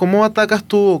 ¿Cómo atacas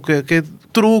tú? ¿Qué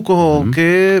trucos o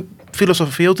qué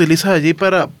filosofía utilizas allí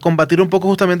para combatir un poco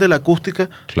justamente la acústica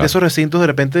de esos recintos? De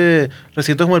repente,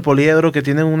 recintos como el Poliedro, que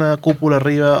tienen una cúpula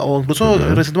arriba, o incluso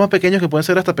recintos más pequeños que pueden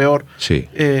ser hasta peor. Sí.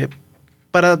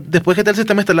 Para después que está el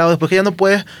sistema instalado, después que ya no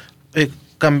puedes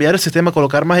cambiar el sistema,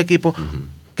 colocar más equipo,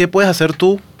 ¿qué puedes hacer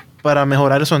tú para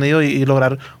mejorar el sonido y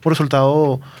lograr un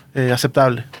resultado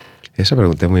aceptable? Esa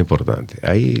pregunta es muy importante.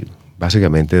 Hay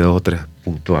básicamente 2 o 3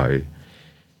 puntos ahí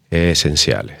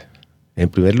esenciales. En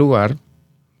primer lugar,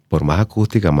 por más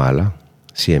acústica mala,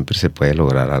 siempre se puede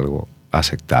lograr algo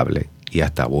aceptable y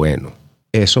hasta bueno.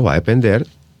 Eso va a depender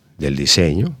del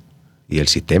diseño y el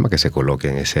sistema que se coloque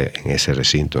en ese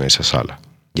recinto, en esa sala.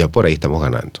 Ya por ahí estamos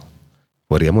ganando.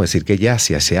 Podríamos decir que ya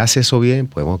si se hace eso bien,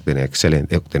 podemos obtener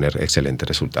excelentes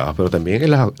resultados. Pero también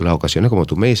en las ocasiones, como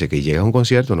tú me dices, que llegas a un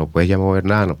concierto, no puedes ya mover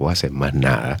nada, no puedes hacer más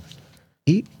nada.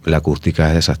 Y la acústica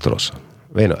es desastrosa.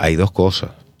 Bueno, hay 2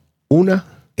 cosas. Una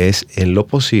es, en lo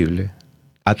posible,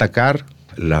 atacar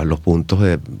los puntos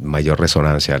de mayor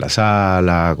resonancia de la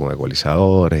sala, con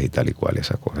ecualizadores y tal y cual,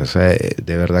 esas cosas. O sea,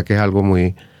 de verdad que es algo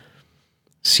muy...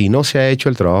 Si no se ha hecho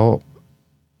el trabajo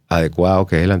adecuado,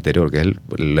 que es el anterior, que es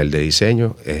el de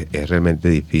diseño, es realmente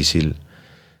difícil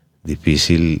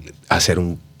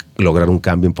lograr un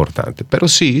cambio importante. Pero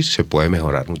sí se puede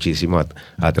mejorar muchísimo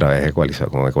a través de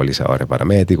con ecualizadores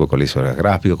paramétricos, ecualizadores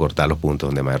gráficos, cortar los puntos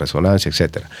donde más hay resonancia,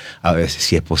 etc. A veces,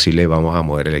 si es posible, vamos a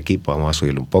mover el equipo, vamos a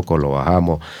subirlo un poco, lo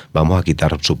bajamos, vamos a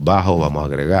quitar subbajos, vamos a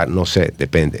agregar, no sé,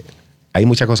 depende. Hay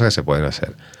muchas cosas que se pueden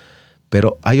hacer.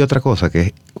 Pero hay otra cosa que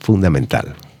es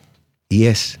fundamental y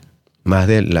es más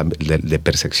de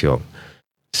percepción.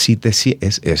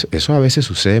 Eso a veces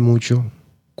sucede mucho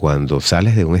cuando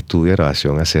sales de un estudio de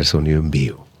grabación a hacer sonido en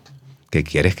vivo, que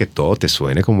quieres que todo te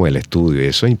suene como el estudio, y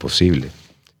eso es imposible.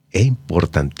 Es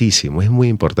importantísimo, es muy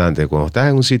importante. Cuando estás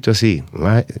en un sitio así,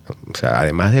 o sea,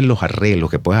 además de los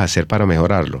arreglos que puedes hacer para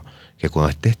mejorarlo, que cuando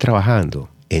estés trabajando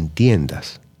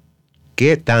entiendas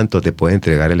qué tanto te puede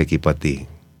entregar el equipo a ti,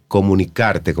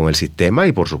 comunicarte con el sistema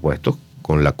y, por supuesto,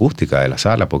 con la acústica de la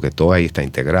sala, porque todo ahí está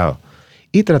integrado,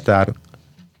 y tratar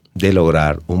de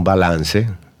lograr un balance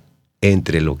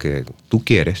entre lo que tú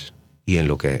quieres y en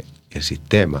lo que el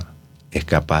sistema es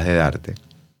capaz de darte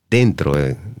dentro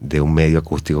de un medio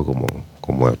acústico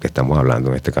como el que estamos hablando,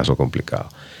 en este caso complicado.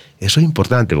 Eso es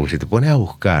importante, porque si te pones a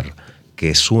buscar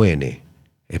que suene,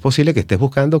 es posible que estés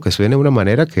buscando que suene de una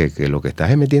manera que lo que estás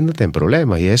es metiéndote en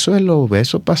problemas, y eso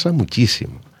pasa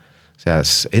muchísimo. O sea,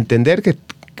 entender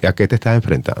a qué te estás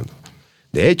enfrentando.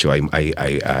 De hecho,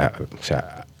 o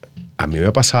sea, a mí me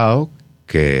ha pasado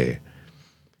que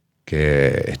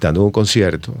estando en un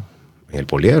concierto, en el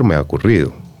Poliedro me ha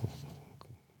ocurrido,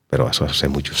 pero eso hace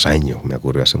muchos años, me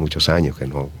ocurrió hace muchos años, que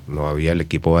no había el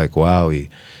equipo adecuado y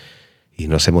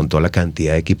no se montó la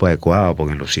cantidad de equipo adecuado,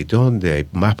 porque en los sitios donde hay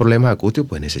más problemas acústicos,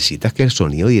 pues necesitas que el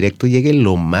sonido directo llegue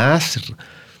lo más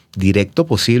directo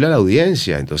posible a la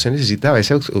audiencia. Entonces necesitas a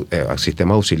veces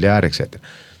sistemas auxiliares, etc.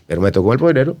 Pero me tocó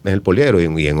en el Poliedro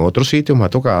y en otros sitios me ha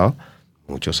tocado,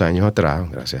 muchos años atrás,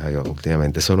 gracias a Dios,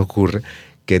 últimamente eso no ocurre,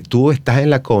 que tú estás en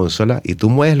la consola y tú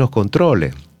mueves los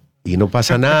controles y no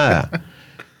pasa nada.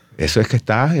 Eso es que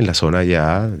estás en la zona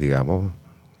ya, digamos,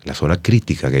 la zona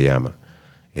crítica que llama.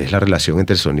 Es la relación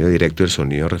entre el sonido directo y el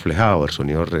sonido reflejado, el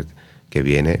sonido que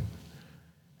viene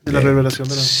de la revelación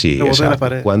de la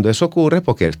pared. Cuando eso ocurre es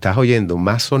porque estás oyendo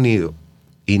más sonido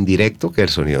indirecto que el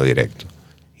sonido directo.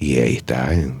 Y ahí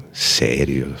estás en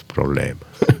serios problemas.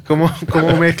 ¿Cómo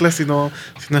mezclas si no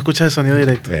escuchas el sonido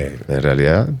directo? En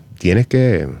realidad tienes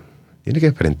que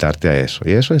enfrentarte a eso.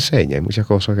 Y eso enseña. Hay muchas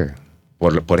cosas que...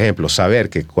 Por ejemplo,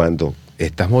 saber que cuando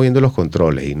estás moviendo los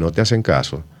controles y no te hacen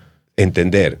caso,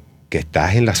 entender que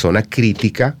estás en la zona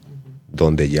crítica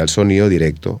donde ya el sonido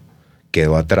directo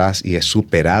quedó atrás y es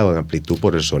superado en amplitud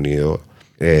por el sonido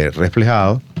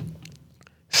reflejado.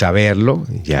 Saberlo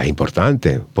ya es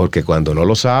importante, porque cuando no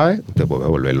lo sabes, te puedes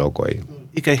volver loco ahí.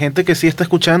 Y que hay gente que sí está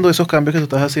escuchando esos cambios que tú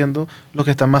estás haciendo, los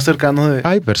que están más cercanos de...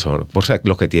 Hay personas,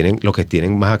 los que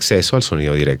tienen más acceso al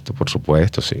sonido directo, por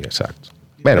supuesto, sí, exacto.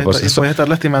 Bueno, pues eso puede estar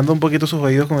lastimando un poquito sus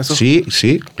oídos con eso.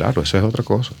 Sí, claro, eso es otra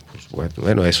cosa, por supuesto.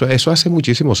 Bueno, eso hace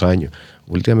muchísimos años.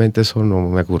 Últimamente eso no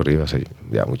me ha ocurrido hace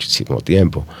ya muchísimo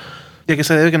tiempo. ¿Y a qué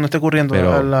se debe que no esté ocurriendo?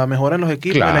 Pero, ¿a la mejora en los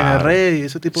equipos, claro, en la red y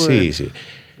ese tipo de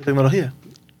tecnología?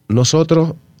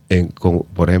 Nosotros,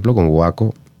 por ejemplo, con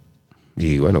Guaco,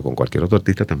 y bueno, con cualquier otro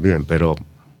artista también, pero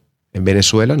en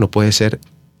Venezuela no puedes ser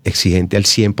exigente al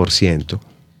 100%.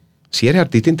 Si eres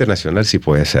artista internacional, sí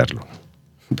puedes serlo.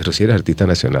 Pero si eres artista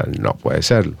nacional, no puedes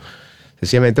serlo.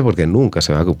 Sencillamente porque nunca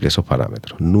se van a cumplir esos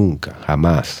parámetros. Nunca,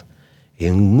 jamás.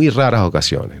 En muy raras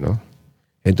ocasiones, ¿no?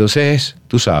 Entonces,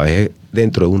 tú sabes,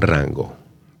 dentro de un rango.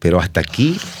 Pero hasta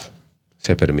aquí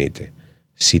se permite.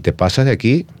 Si te pasas de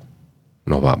aquí,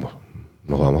 nos vamos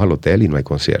al hotel y no hay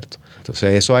concierto.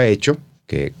 Entonces eso ha hecho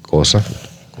que cosas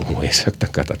como esa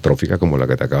tan catastrófica como la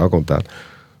que te acabo de contar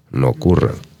no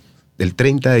ocurran. El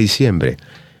 30 de diciembre,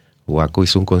 Guaco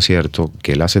hizo un concierto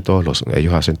que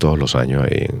ellos hacen todos los años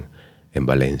ahí en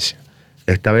Valencia.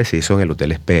 Esta vez se hizo en el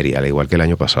Hotel Hesperia, al igual que el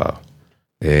año pasado.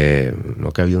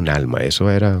 No cabía un alma,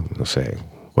 eso era, no sé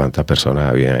cuántas personas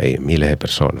había ahí, miles de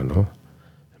personas, ¿no?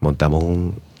 Montamos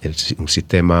un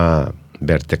sistema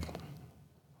Vertec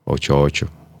 8.8,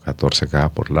 14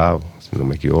 cajas por lado, si no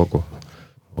me equivoco,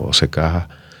 12 cajas,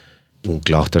 un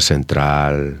clúster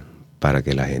central para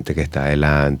que la gente que está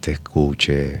adelante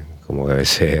escuche como debe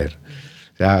ser.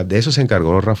 O sea, de eso se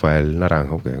encargó Rafael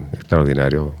Naranjo, que es un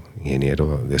extraordinario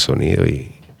ingeniero de sonido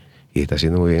y está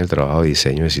haciendo muy bien el trabajo de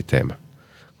diseño de sistema.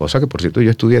 Cosa que, por cierto,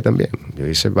 yo estudié también. Yo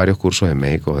hice varios cursos en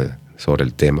México sobre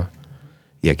el tema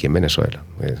y aquí en Venezuela.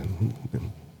 Es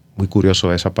muy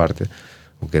curioso esa parte,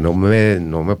 aunque no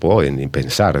me puedo ni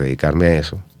pensar dedicarme a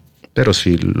eso, pero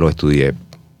sí lo estudié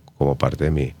como parte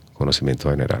de mi conocimiento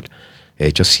general. He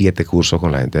hecho 7 cursos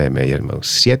con la gente de Meyer,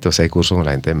 7 o 6 cursos con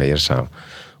la gente de Meyer Sound.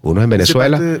 Unos en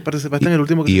Venezuela ¿Participaste en el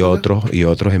último que y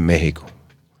otros en México.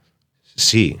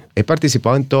 Sí, he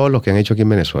participado en todos los que han hecho aquí en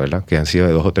Venezuela, que han sido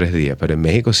de 2 o 3 días, pero en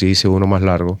México sí hice uno más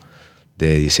largo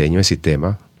de diseño de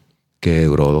sistema que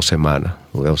duró 2 semanas.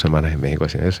 Duré 2 semanas en México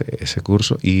haciendo ese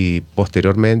curso y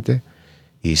posteriormente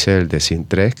hice el de Synth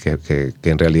 3, que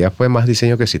en realidad fue más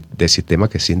diseño de sistema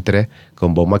que Synth 3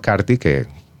 con Bob McCarthy, que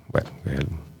bueno, es el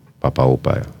papa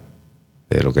upa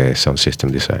de lo que es Sound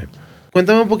System Design.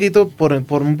 Cuéntame un poquito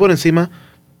por encima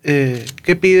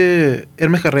qué pide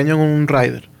Hermes Carreño en un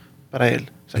rider para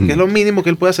él. O sea, ¿qué es lo mínimo que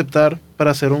él puede aceptar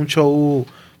para hacer un show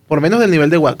por menos del nivel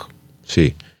de Guaco?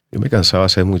 Sí, yo me cansaba de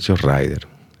hacer muchos riders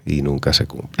y nunca se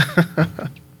cumple.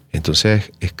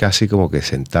 Entonces es casi como que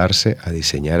sentarse a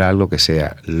diseñar algo que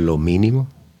sea lo mínimo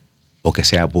o que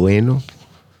sea bueno,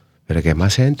 pero que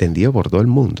además sea entendido por todo el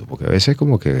mundo, porque a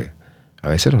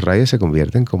veces los riders se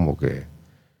convierten como que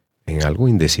en algo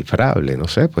indescifrable, no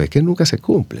sé, pues es que nunca se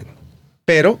cumplen.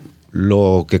 Pero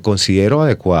lo que considero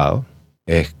adecuado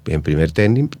es, en primer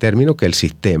término, que el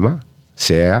sistema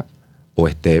sea o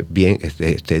esté bien,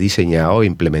 esté diseñado e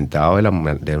implementado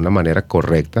de una manera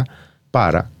correcta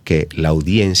para que la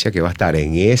audiencia que va a estar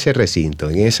en ese recinto,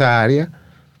 en esa área,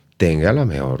 tenga la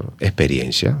mejor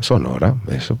experiencia sonora.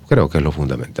 Eso creo que es lo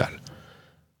fundamental.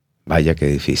 Vaya que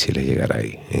difícil es llegar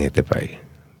ahí en este país.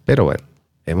 Pero bueno,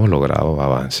 hemos logrado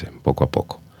avances poco a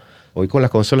poco. Hoy con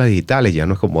las consolas digitales ya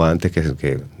no es como antes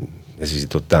que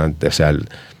necesito tanto, o sea,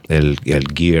 el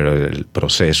gear, el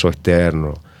proceso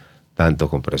externo, tantos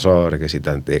compresores,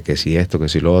 que si esto, que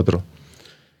si lo otro,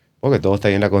 porque todo está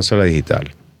ahí en la consola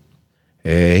digital.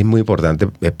 Es muy importante,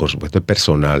 por supuesto, el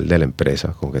personal de la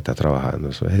empresa con que estás trabajando.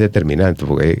 Eso es determinante,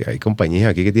 porque hay compañías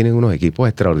aquí que tienen unos equipos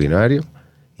extraordinarios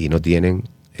y no tienen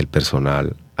el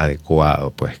personal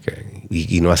adecuado, pues,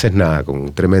 y no haces nada con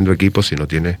un tremendo equipo si no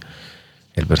tienes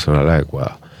el personal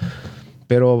adecuado.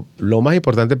 Pero lo más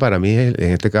importante para mí es,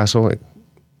 en este caso,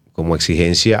 como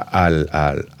exigencia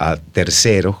a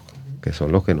terceros, que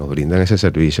son los que nos brindan ese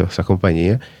servicio, esas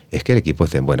compañías, es que el equipo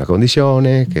esté en buenas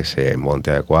condiciones, que se monte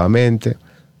adecuadamente.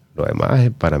 Lo demás,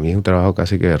 para mí, es un trabajo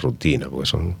casi que de rutina, porque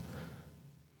son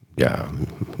ya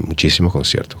muchísimos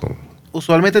conciertos.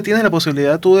 ¿Usualmente tienes la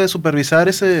posibilidad tú de supervisar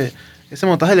ese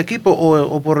montaje del equipo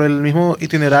o por el mismo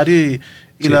itinerario y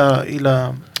Sí.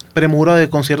 la premura de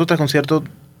concierto tras concierto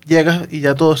llegas y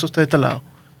ya todo eso está instalado?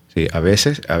 Sí, a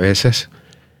veces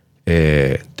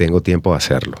tengo tiempo de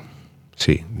hacerlo.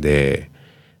 Sí, de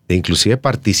inclusive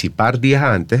participar días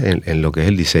antes en lo que es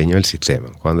el diseño del sistema.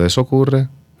 Cuando eso ocurre,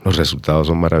 los resultados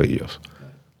son maravillosos.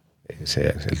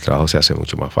 El trabajo se hace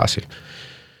mucho más fácil.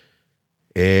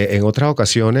 En otras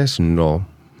ocasiones, no.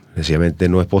 Sencillamente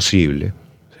no es posible.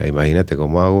 O sea, imagínate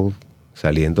cómo hago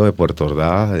saliendo de Puerto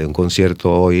Ordaz, de un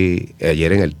concierto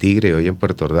ayer en el Tigre y hoy en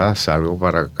Puerto Ordaz, salgo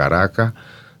para Caracas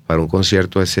para un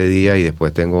concierto ese día y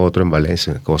después tengo otro en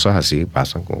Valencia. Cosas así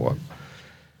pasan con Guaco.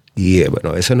 Y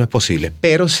bueno, eso no es posible.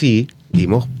 Pero sí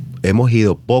hemos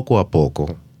ido poco a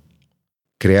poco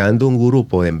creando un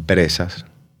grupo de empresas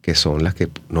que son las que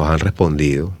nos han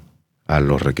respondido a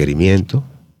los requerimientos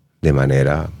de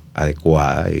manera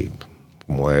adecuada y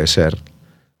como debe ser.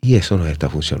 Y eso nos está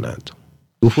funcionando.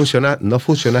 ¿No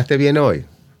funcionaste bien hoy?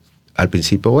 Al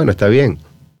principio, bueno, está bien.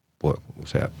 Pues, o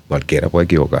sea, cualquiera puede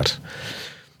equivocarse.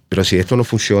 Pero si esto no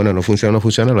funciona,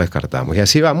 lo descartamos. Y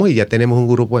así vamos y ya tenemos un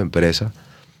grupo de empresas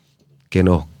que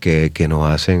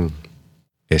nos hacen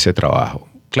ese trabajo.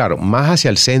 Claro, más hacia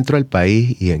el centro del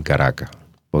país y en Caracas,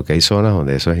 porque hay zonas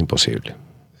donde eso es imposible.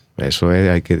 Eso es,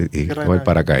 hay que ir con el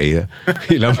paracaídas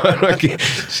y la mano aquí.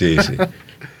 Sí, sí.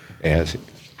 Es así.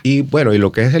 Y bueno, y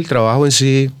lo que es el trabajo en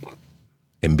sí,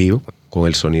 en vivo, con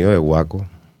el sonido de Guaco,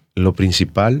 lo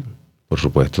principal, por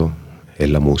supuesto, es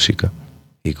la música.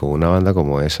 Y con una banda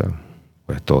como esa,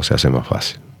 pues todo se hace más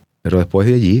fácil. Pero después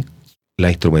de allí, la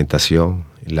instrumentación,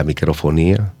 la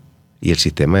microfonía y el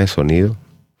sistema de sonido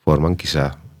forman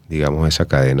quizás, digamos, esa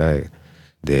cadena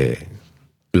de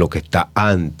lo que está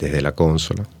antes de la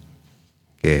consola,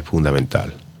 que es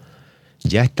fundamental.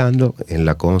 Ya estando en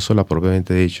la consola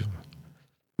propiamente dicho,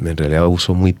 en realidad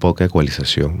uso muy poca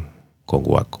ecualización con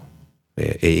Guaco.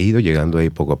 He ido llegando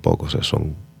ahí poco a poco, o sea,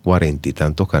 son 40 y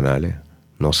tantos canales,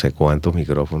 no sé cuántos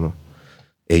micrófonos.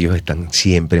 Ellos están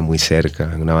siempre muy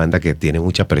cerca, es una banda que tiene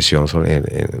mucha presión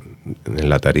en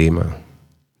la tarima.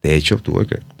 De hecho,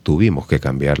 tuvimos que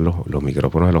cambiar los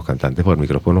micrófonos de los cantantes por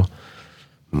micrófonos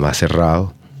más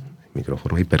cerrados,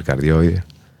 micrófonos hipercardioides,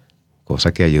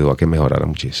 cosa que ayudó a que mejorara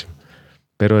muchísimo.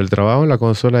 Pero el trabajo en la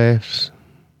consola es,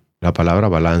 la palabra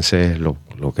balance es lo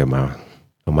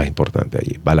más importante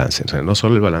allí, balance. O sea, no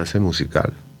solo el balance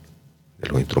musical de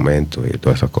los instrumentos y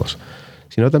todas esas cosas,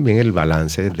 sino también el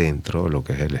balance dentro de lo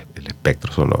que es el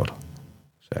espectro sonoro.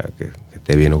 O sea, que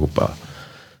esté bien ocupado.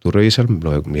 Tú revisas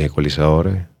mis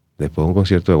ecualizadores después de un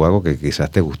concierto de Guaco que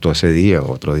quizás te gustó ese día,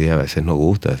 otro día a veces no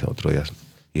gusta, otro día...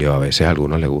 Y a veces a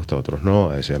algunos les gusta, a otros no,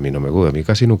 a veces a mí no me gusta, a mí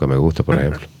casi nunca me gusta, por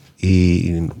ejemplo.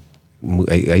 Y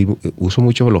uso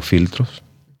mucho los filtros,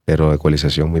 pero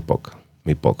ecualización muy poca.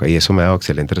 Y eso me ha dado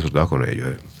excelentes resultados con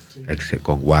ellos.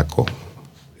 Con Guaco.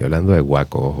 Estoy hablando de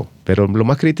Guaco, ojo. Pero lo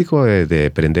más crítico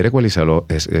de prender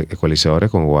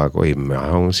ecualizadores con Guaco, y más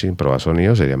aún sin probar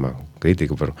sonido, sería más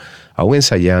crítico. Pero aún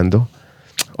ensayando,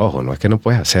 ojo, no es que no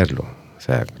puedes hacerlo. O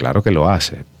sea, claro que lo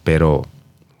haces, pero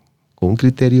con un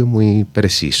criterio muy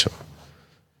preciso,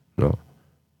 ¿no?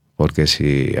 Porque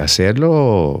si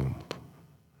hacerlo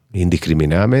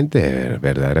indiscriminadamente es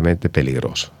verdaderamente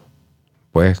peligroso.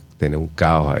 Puedes tener un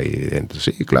caos ahí dentro.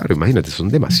 Sí, claro, imagínate, son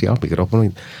demasiados micrófonos,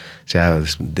 o sea,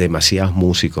 demasiados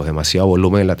músicos, demasiado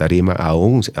volumen en la tarima,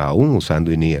 aún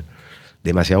usando in-ear.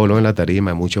 Demasiado volumen en la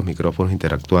tarima, muchos micrófonos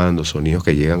interactuando, sonidos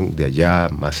que llegan de allá,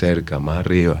 más cerca, más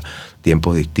arriba,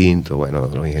 tiempos distintos. Bueno,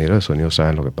 los ingenieros de sonido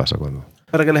saben lo que pasa cuando...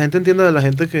 Para que la gente entienda,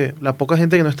 la poca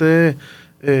gente que no esté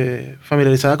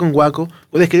familiarizada con Guaco,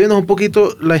 descríbenos un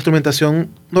poquito la instrumentación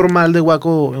normal de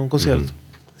Guaco en un concierto.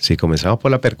 Si comenzamos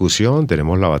por la percusión,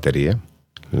 tenemos la batería.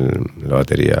 La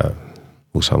batería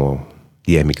usamos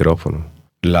 10 micrófonos,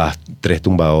 las 3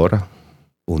 tumbadoras,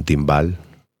 un timbal,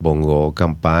 bongo,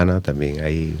 campana, también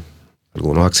hay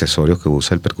algunos accesorios que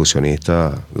usa el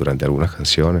percusionista durante algunas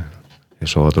canciones,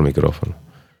 eso es otro micrófono.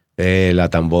 La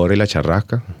tambora y la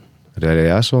charrasca. En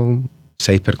realidad son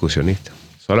 6 percusionistas.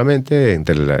 Solamente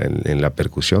en la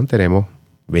percusión tenemos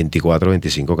 24 o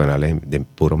 25 canales de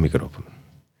puros micrófonos.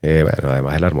 Bueno,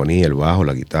 además de la armonía, el bajo,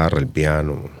 la guitarra, el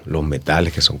piano, los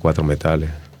metales, que son 4 metales,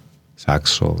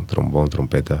 saxo, trombón,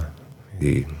 trompeta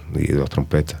y 2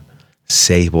 trompetas.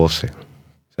 6 voces,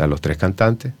 o sea, los 3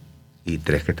 cantantes y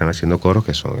 3 que están haciendo coros,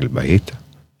 que son el bajista,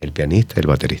 el pianista y el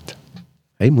baterista.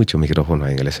 Hay muchos micrófonos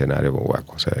ahí en el escenario con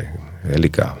Guaco, o sea, es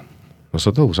delicado.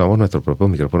 Nosotros usamos nuestros propios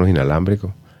micrófonos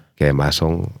inalámbricos, que además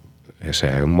son, o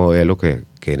sea, es un modelo que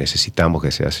necesitamos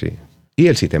que sea así. Y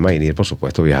el sistema de in-ear, por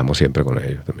supuesto, viajamos siempre con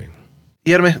ellos también.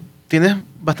 Y Hermes, tienes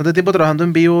bastante tiempo trabajando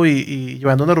en vivo y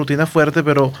llevando una rutina fuerte,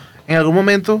 pero ¿en algún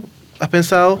momento has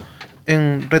pensado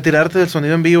en retirarte del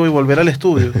sonido en vivo y volver al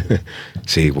estudio?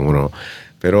 Sí, cómo no.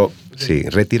 Pero sí,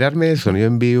 retirarme del sonido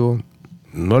en vivo,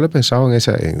 no lo he pensado en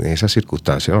esa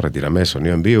circunstancia, ¿no? Retirarme del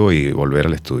sonido en vivo y volver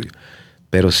al estudio.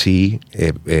 Pero sí,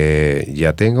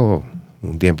 ya tengo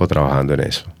un tiempo trabajando en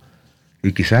eso.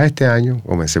 Y quizás este año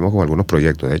comencemos con algunos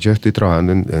proyectos. De hecho, estoy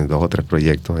trabajando en 2 o 3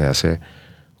 proyectos de hace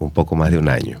un poco más de un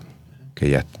año, que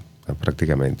ya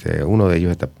prácticamente, uno de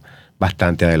ellos está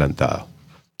bastante adelantado.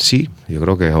 Sí, yo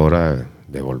creo que es hora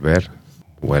de volver.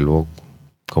 Vuelvo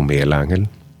con Miguel Ángel.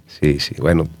 Sí.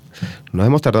 Bueno, nos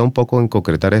hemos tardado un poco en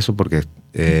concretar eso porque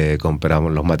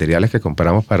compramos los materiales que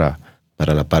compramos para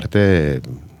la parte de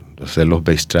hacer los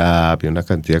bass trap y una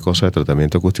cantidad de cosas de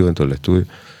tratamiento acústico dentro del estudio.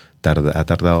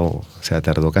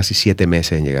 Tardó casi 7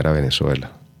 meses en llegar a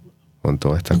Venezuela con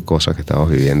todas estas cosas que estamos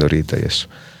viviendo ahorita y eso.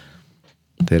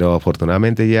 Pero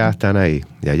afortunadamente ya están ahí,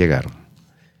 ya llegaron.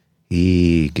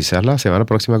 Y quizás la semana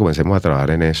próxima comencemos a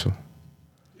trabajar en eso.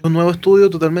 ¿Un nuevo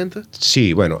estudio totalmente?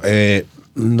 Sí, bueno,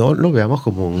 no lo veamos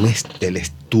como el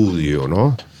estudio,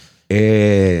 ¿no?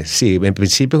 Sí, en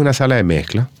principio es una sala de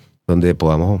mezcla donde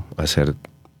podamos hacer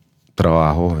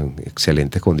trabajos en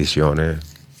excelentes condiciones,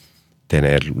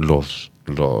 tener los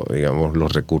digamos,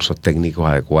 los recursos técnicos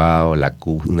adecuados,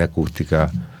 una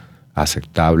acústica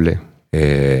aceptable,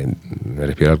 me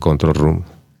refiero al control room,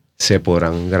 se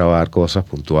podrán grabar cosas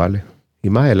puntuales y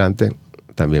más adelante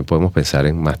también podemos pensar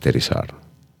en masterizar.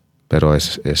 Pero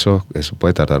eso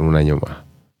puede tardar un año más.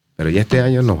 Pero ya este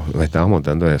año nos estamos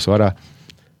montando en eso. Ahora,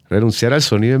 renunciar al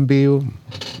sonido en vivo,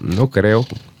 no creo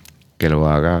que lo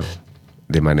haga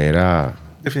de manera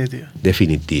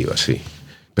definitiva, sí.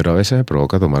 Pero a veces me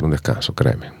provoca tomar un descanso,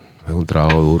 créeme. Es un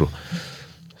trabajo duro.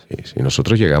 Sí, si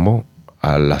nosotros llegamos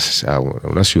a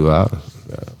una ciudad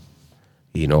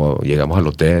y no llegamos al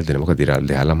hotel, tenemos que dejar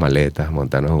las maletas,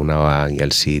 montarnos en una van y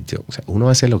al sitio. O sea, uno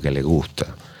hace lo que le gusta.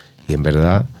 Y en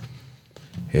verdad,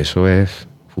 eso es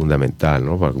fundamental,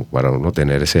 ¿no? Para uno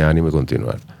tener ese ánimo y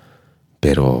continuar.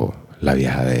 Pero la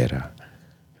viajadera,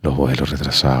 los vuelos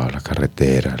retrasados, la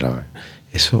carretera,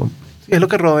 eso... Es lo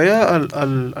que rodea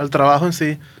al trabajo en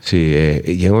sí. Sí,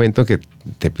 y hay momentos que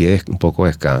te pides un poco de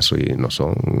descanso y no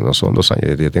son 2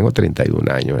 años. Yo tengo 31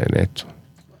 años en esto.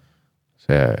 O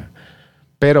sea,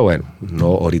 pero bueno,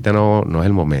 ahorita no es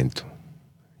el momento.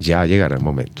 Ya llegará el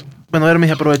momento. Bueno,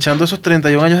 Hermes, aprovechando esos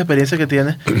 31 años de experiencia que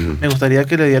tienes, me gustaría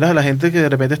que le dieras a la gente que de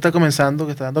repente está comenzando,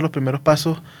 que está dando los primeros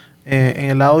pasos en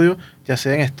el audio, ya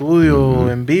sea en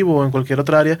estudio, en vivo o en cualquier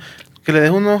otra área, que le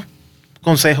des unos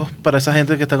consejos para esa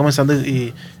gente que está comenzando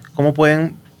y cómo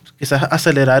pueden quizás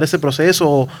acelerar ese proceso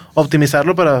o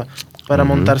optimizarlo para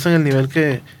montarse en el nivel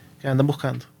que andan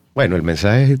buscando. Bueno, el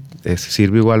mensaje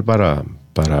sirve igual para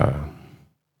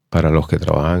los que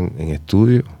trabajan en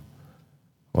estudio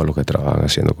o los que trabajan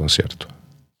haciendo conciertos.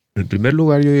 En primer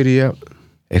lugar, yo diría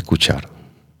escuchar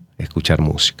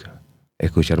música.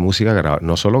 Escuchar música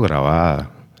no solo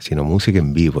grabada, sino música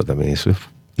en vivo también. Eso es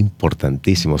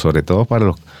importantísimo, sobre todo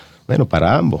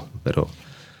para ambos, pero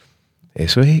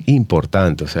eso es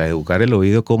importante. O sea, educar el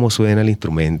oído, cómo suena el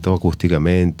instrumento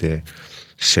acústicamente,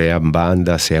 sean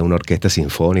bandas, sea una orquesta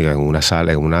sinfónica, en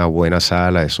una buena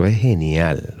sala, eso es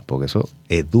genial, porque eso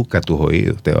educa tus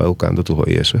oídos, te va educando tus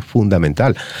oídos, eso es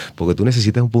fundamental, porque tú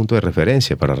necesitas un punto de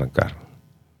referencia para arrancar.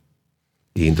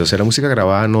 Y entonces la música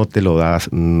grabada no te lo da,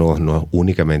 no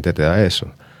únicamente te da eso.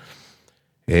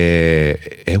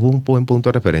 Es un buen punto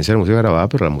de referencia la música grabada,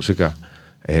 pero la música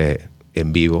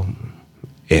en vivo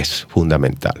es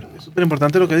fundamental. Es súper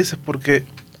importante lo que dices, porque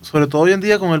sobre todo hoy en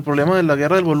día con el problema de la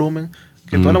guerra del volumen,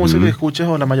 que toda la música que escuchas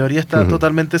o la mayoría está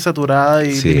totalmente saturada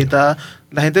y limitada.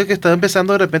 La gente que está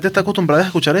empezando de repente está acostumbrada a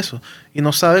escuchar eso y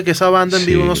no sabe que esa banda en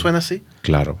vivo no suena así.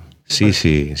 Claro. Sí.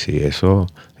 Eso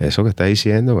que está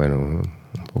diciendo, bueno, un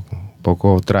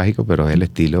poco trágico, pero es el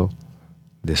estilo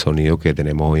de sonido que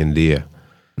tenemos hoy en día.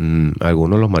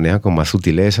 Algunos los manejan con más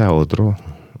sutileza, otros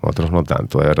no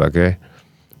tanto. De verdad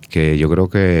que yo creo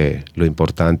que lo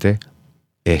importante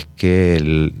es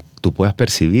que tú puedas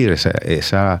percibir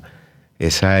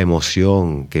esa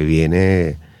emoción que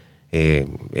viene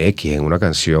en una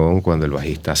canción, cuando el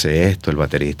bajista hace esto, el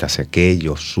baterista hace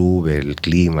aquello, sube, el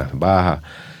clima baja,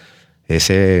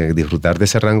 disfrutar de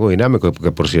ese rango dinámico,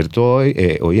 porque por cierto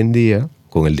hoy en día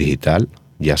con el digital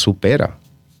ya supera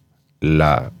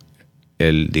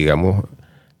digamos,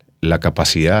 la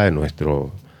capacidad de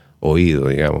nuestro oído,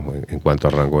 digamos, en cuanto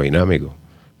a rango dinámico,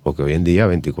 porque hoy en día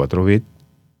 24 bits,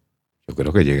 yo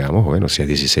creo que llegamos, bueno, si es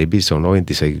 16 bits son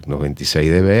 96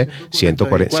 dB,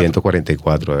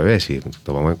 144 dB, si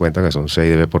tomamos en cuenta que son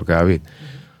 6 dB por cada bit.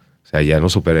 O sea, ya no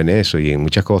superen eso y en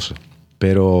muchas cosas.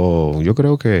 Pero yo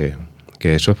creo que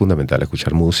eso es fundamental,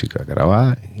 escuchar música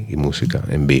grabada y música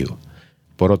en vivo.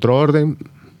 Por otro orden,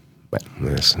 bueno,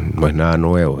 no es nada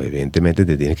nuevo. Evidentemente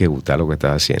te tiene que gustar lo que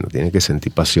estás haciendo, tienes que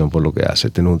sentir pasión por lo que haces.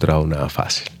 Este no es un trabajo nada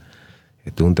fácil.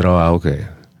 Este es un trabajo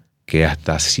que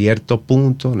hasta cierto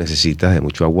punto necesitas de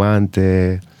mucho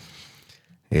aguante,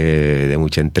 de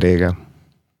mucha entrega,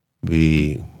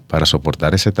 y para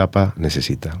soportar esa etapa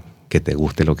necesitas que te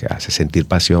guste lo que haces, sentir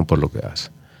pasión por lo que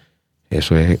haces.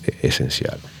 Eso es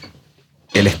esencial.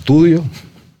 El estudio,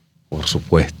 por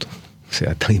supuesto, o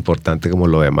sea, tan importante como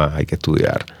lo demás, hay que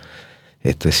estudiar.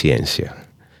 Esto es ciencia.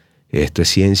 Esto es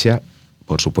ciencia,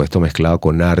 por supuesto, mezclado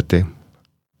con arte,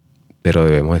 pero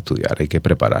debemos estudiar, hay que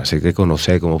prepararse, hay que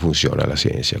conocer cómo funciona la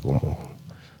ciencia, como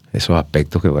esos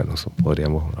aspectos que, bueno,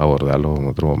 podríamos abordarlos en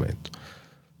otro momento,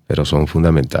 pero son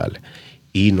fundamentales.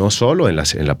 Y no solo en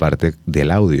la parte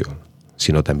del audio,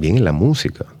 sino también en la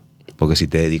música, porque si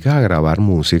te dedicas a grabar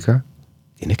música,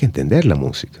 tienes que entender la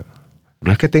música.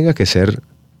 No es que tengas que ser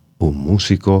un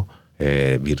músico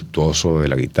virtuoso de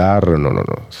la guitarra, no.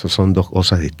 Esas son dos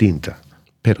cosas distintas.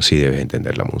 Pero sí debes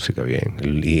entender la música bien.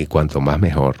 Y cuanto más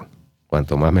mejor.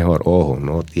 Ojo,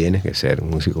 no tienes que ser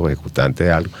un músico ejecutante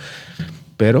de algo.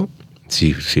 Pero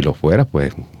si lo fueras,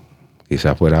 pues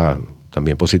quizás fuera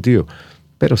también positivo,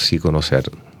 pero sí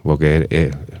conocer,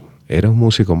 porque eres un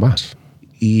músico más.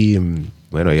 Y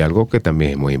bueno, hay algo que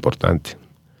también es muy importante.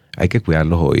 Hay que cuidar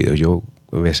los oídos. Yo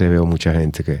a veces veo mucha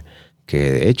gente que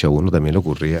de hecho a uno también le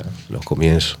ocurría en los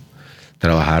comienzos,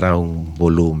 trabajar a un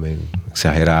volumen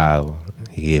exagerado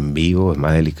y en vivo es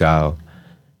más delicado.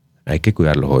 Hay que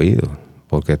cuidar los oídos,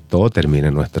 porque todo termina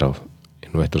en nuestro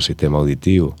sistema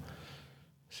auditivo.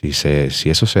 Si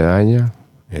eso se daña,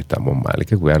 estamos mal. Hay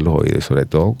que cuidar los oídos, sobre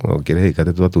todo cuando quieres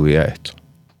dedicarte toda tu vida a esto.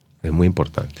 Es muy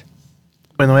importante.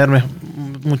 Bueno, Hermes,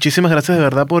 muchísimas gracias de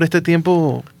verdad por este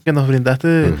tiempo que nos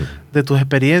brindaste de tus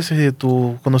experiencias y de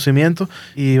tu conocimiento.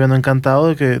 Y bueno,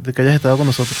 encantado de que hayas estado con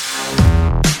nosotros.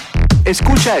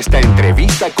 Escucha esta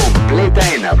entrevista completa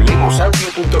en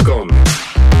hablemosaudio.com.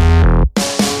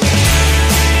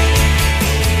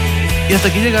 Y hasta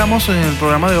aquí llegamos en el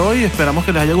programa de hoy. Esperamos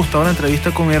que les haya gustado la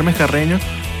entrevista con Hermes Carreño.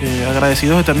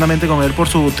 Agradecidos eternamente con él por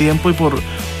su tiempo y por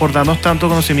darnos tanto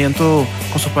conocimiento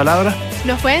con sus palabras.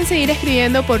 Nos pueden seguir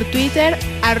escribiendo por Twitter,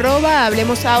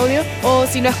 @hablemosaudio, o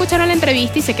si no escucharon la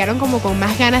entrevista y se quedaron como con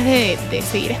más ganas de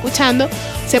seguir escuchando,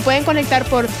 se pueden conectar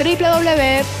por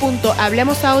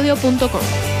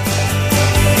www.hablemosaudio.com.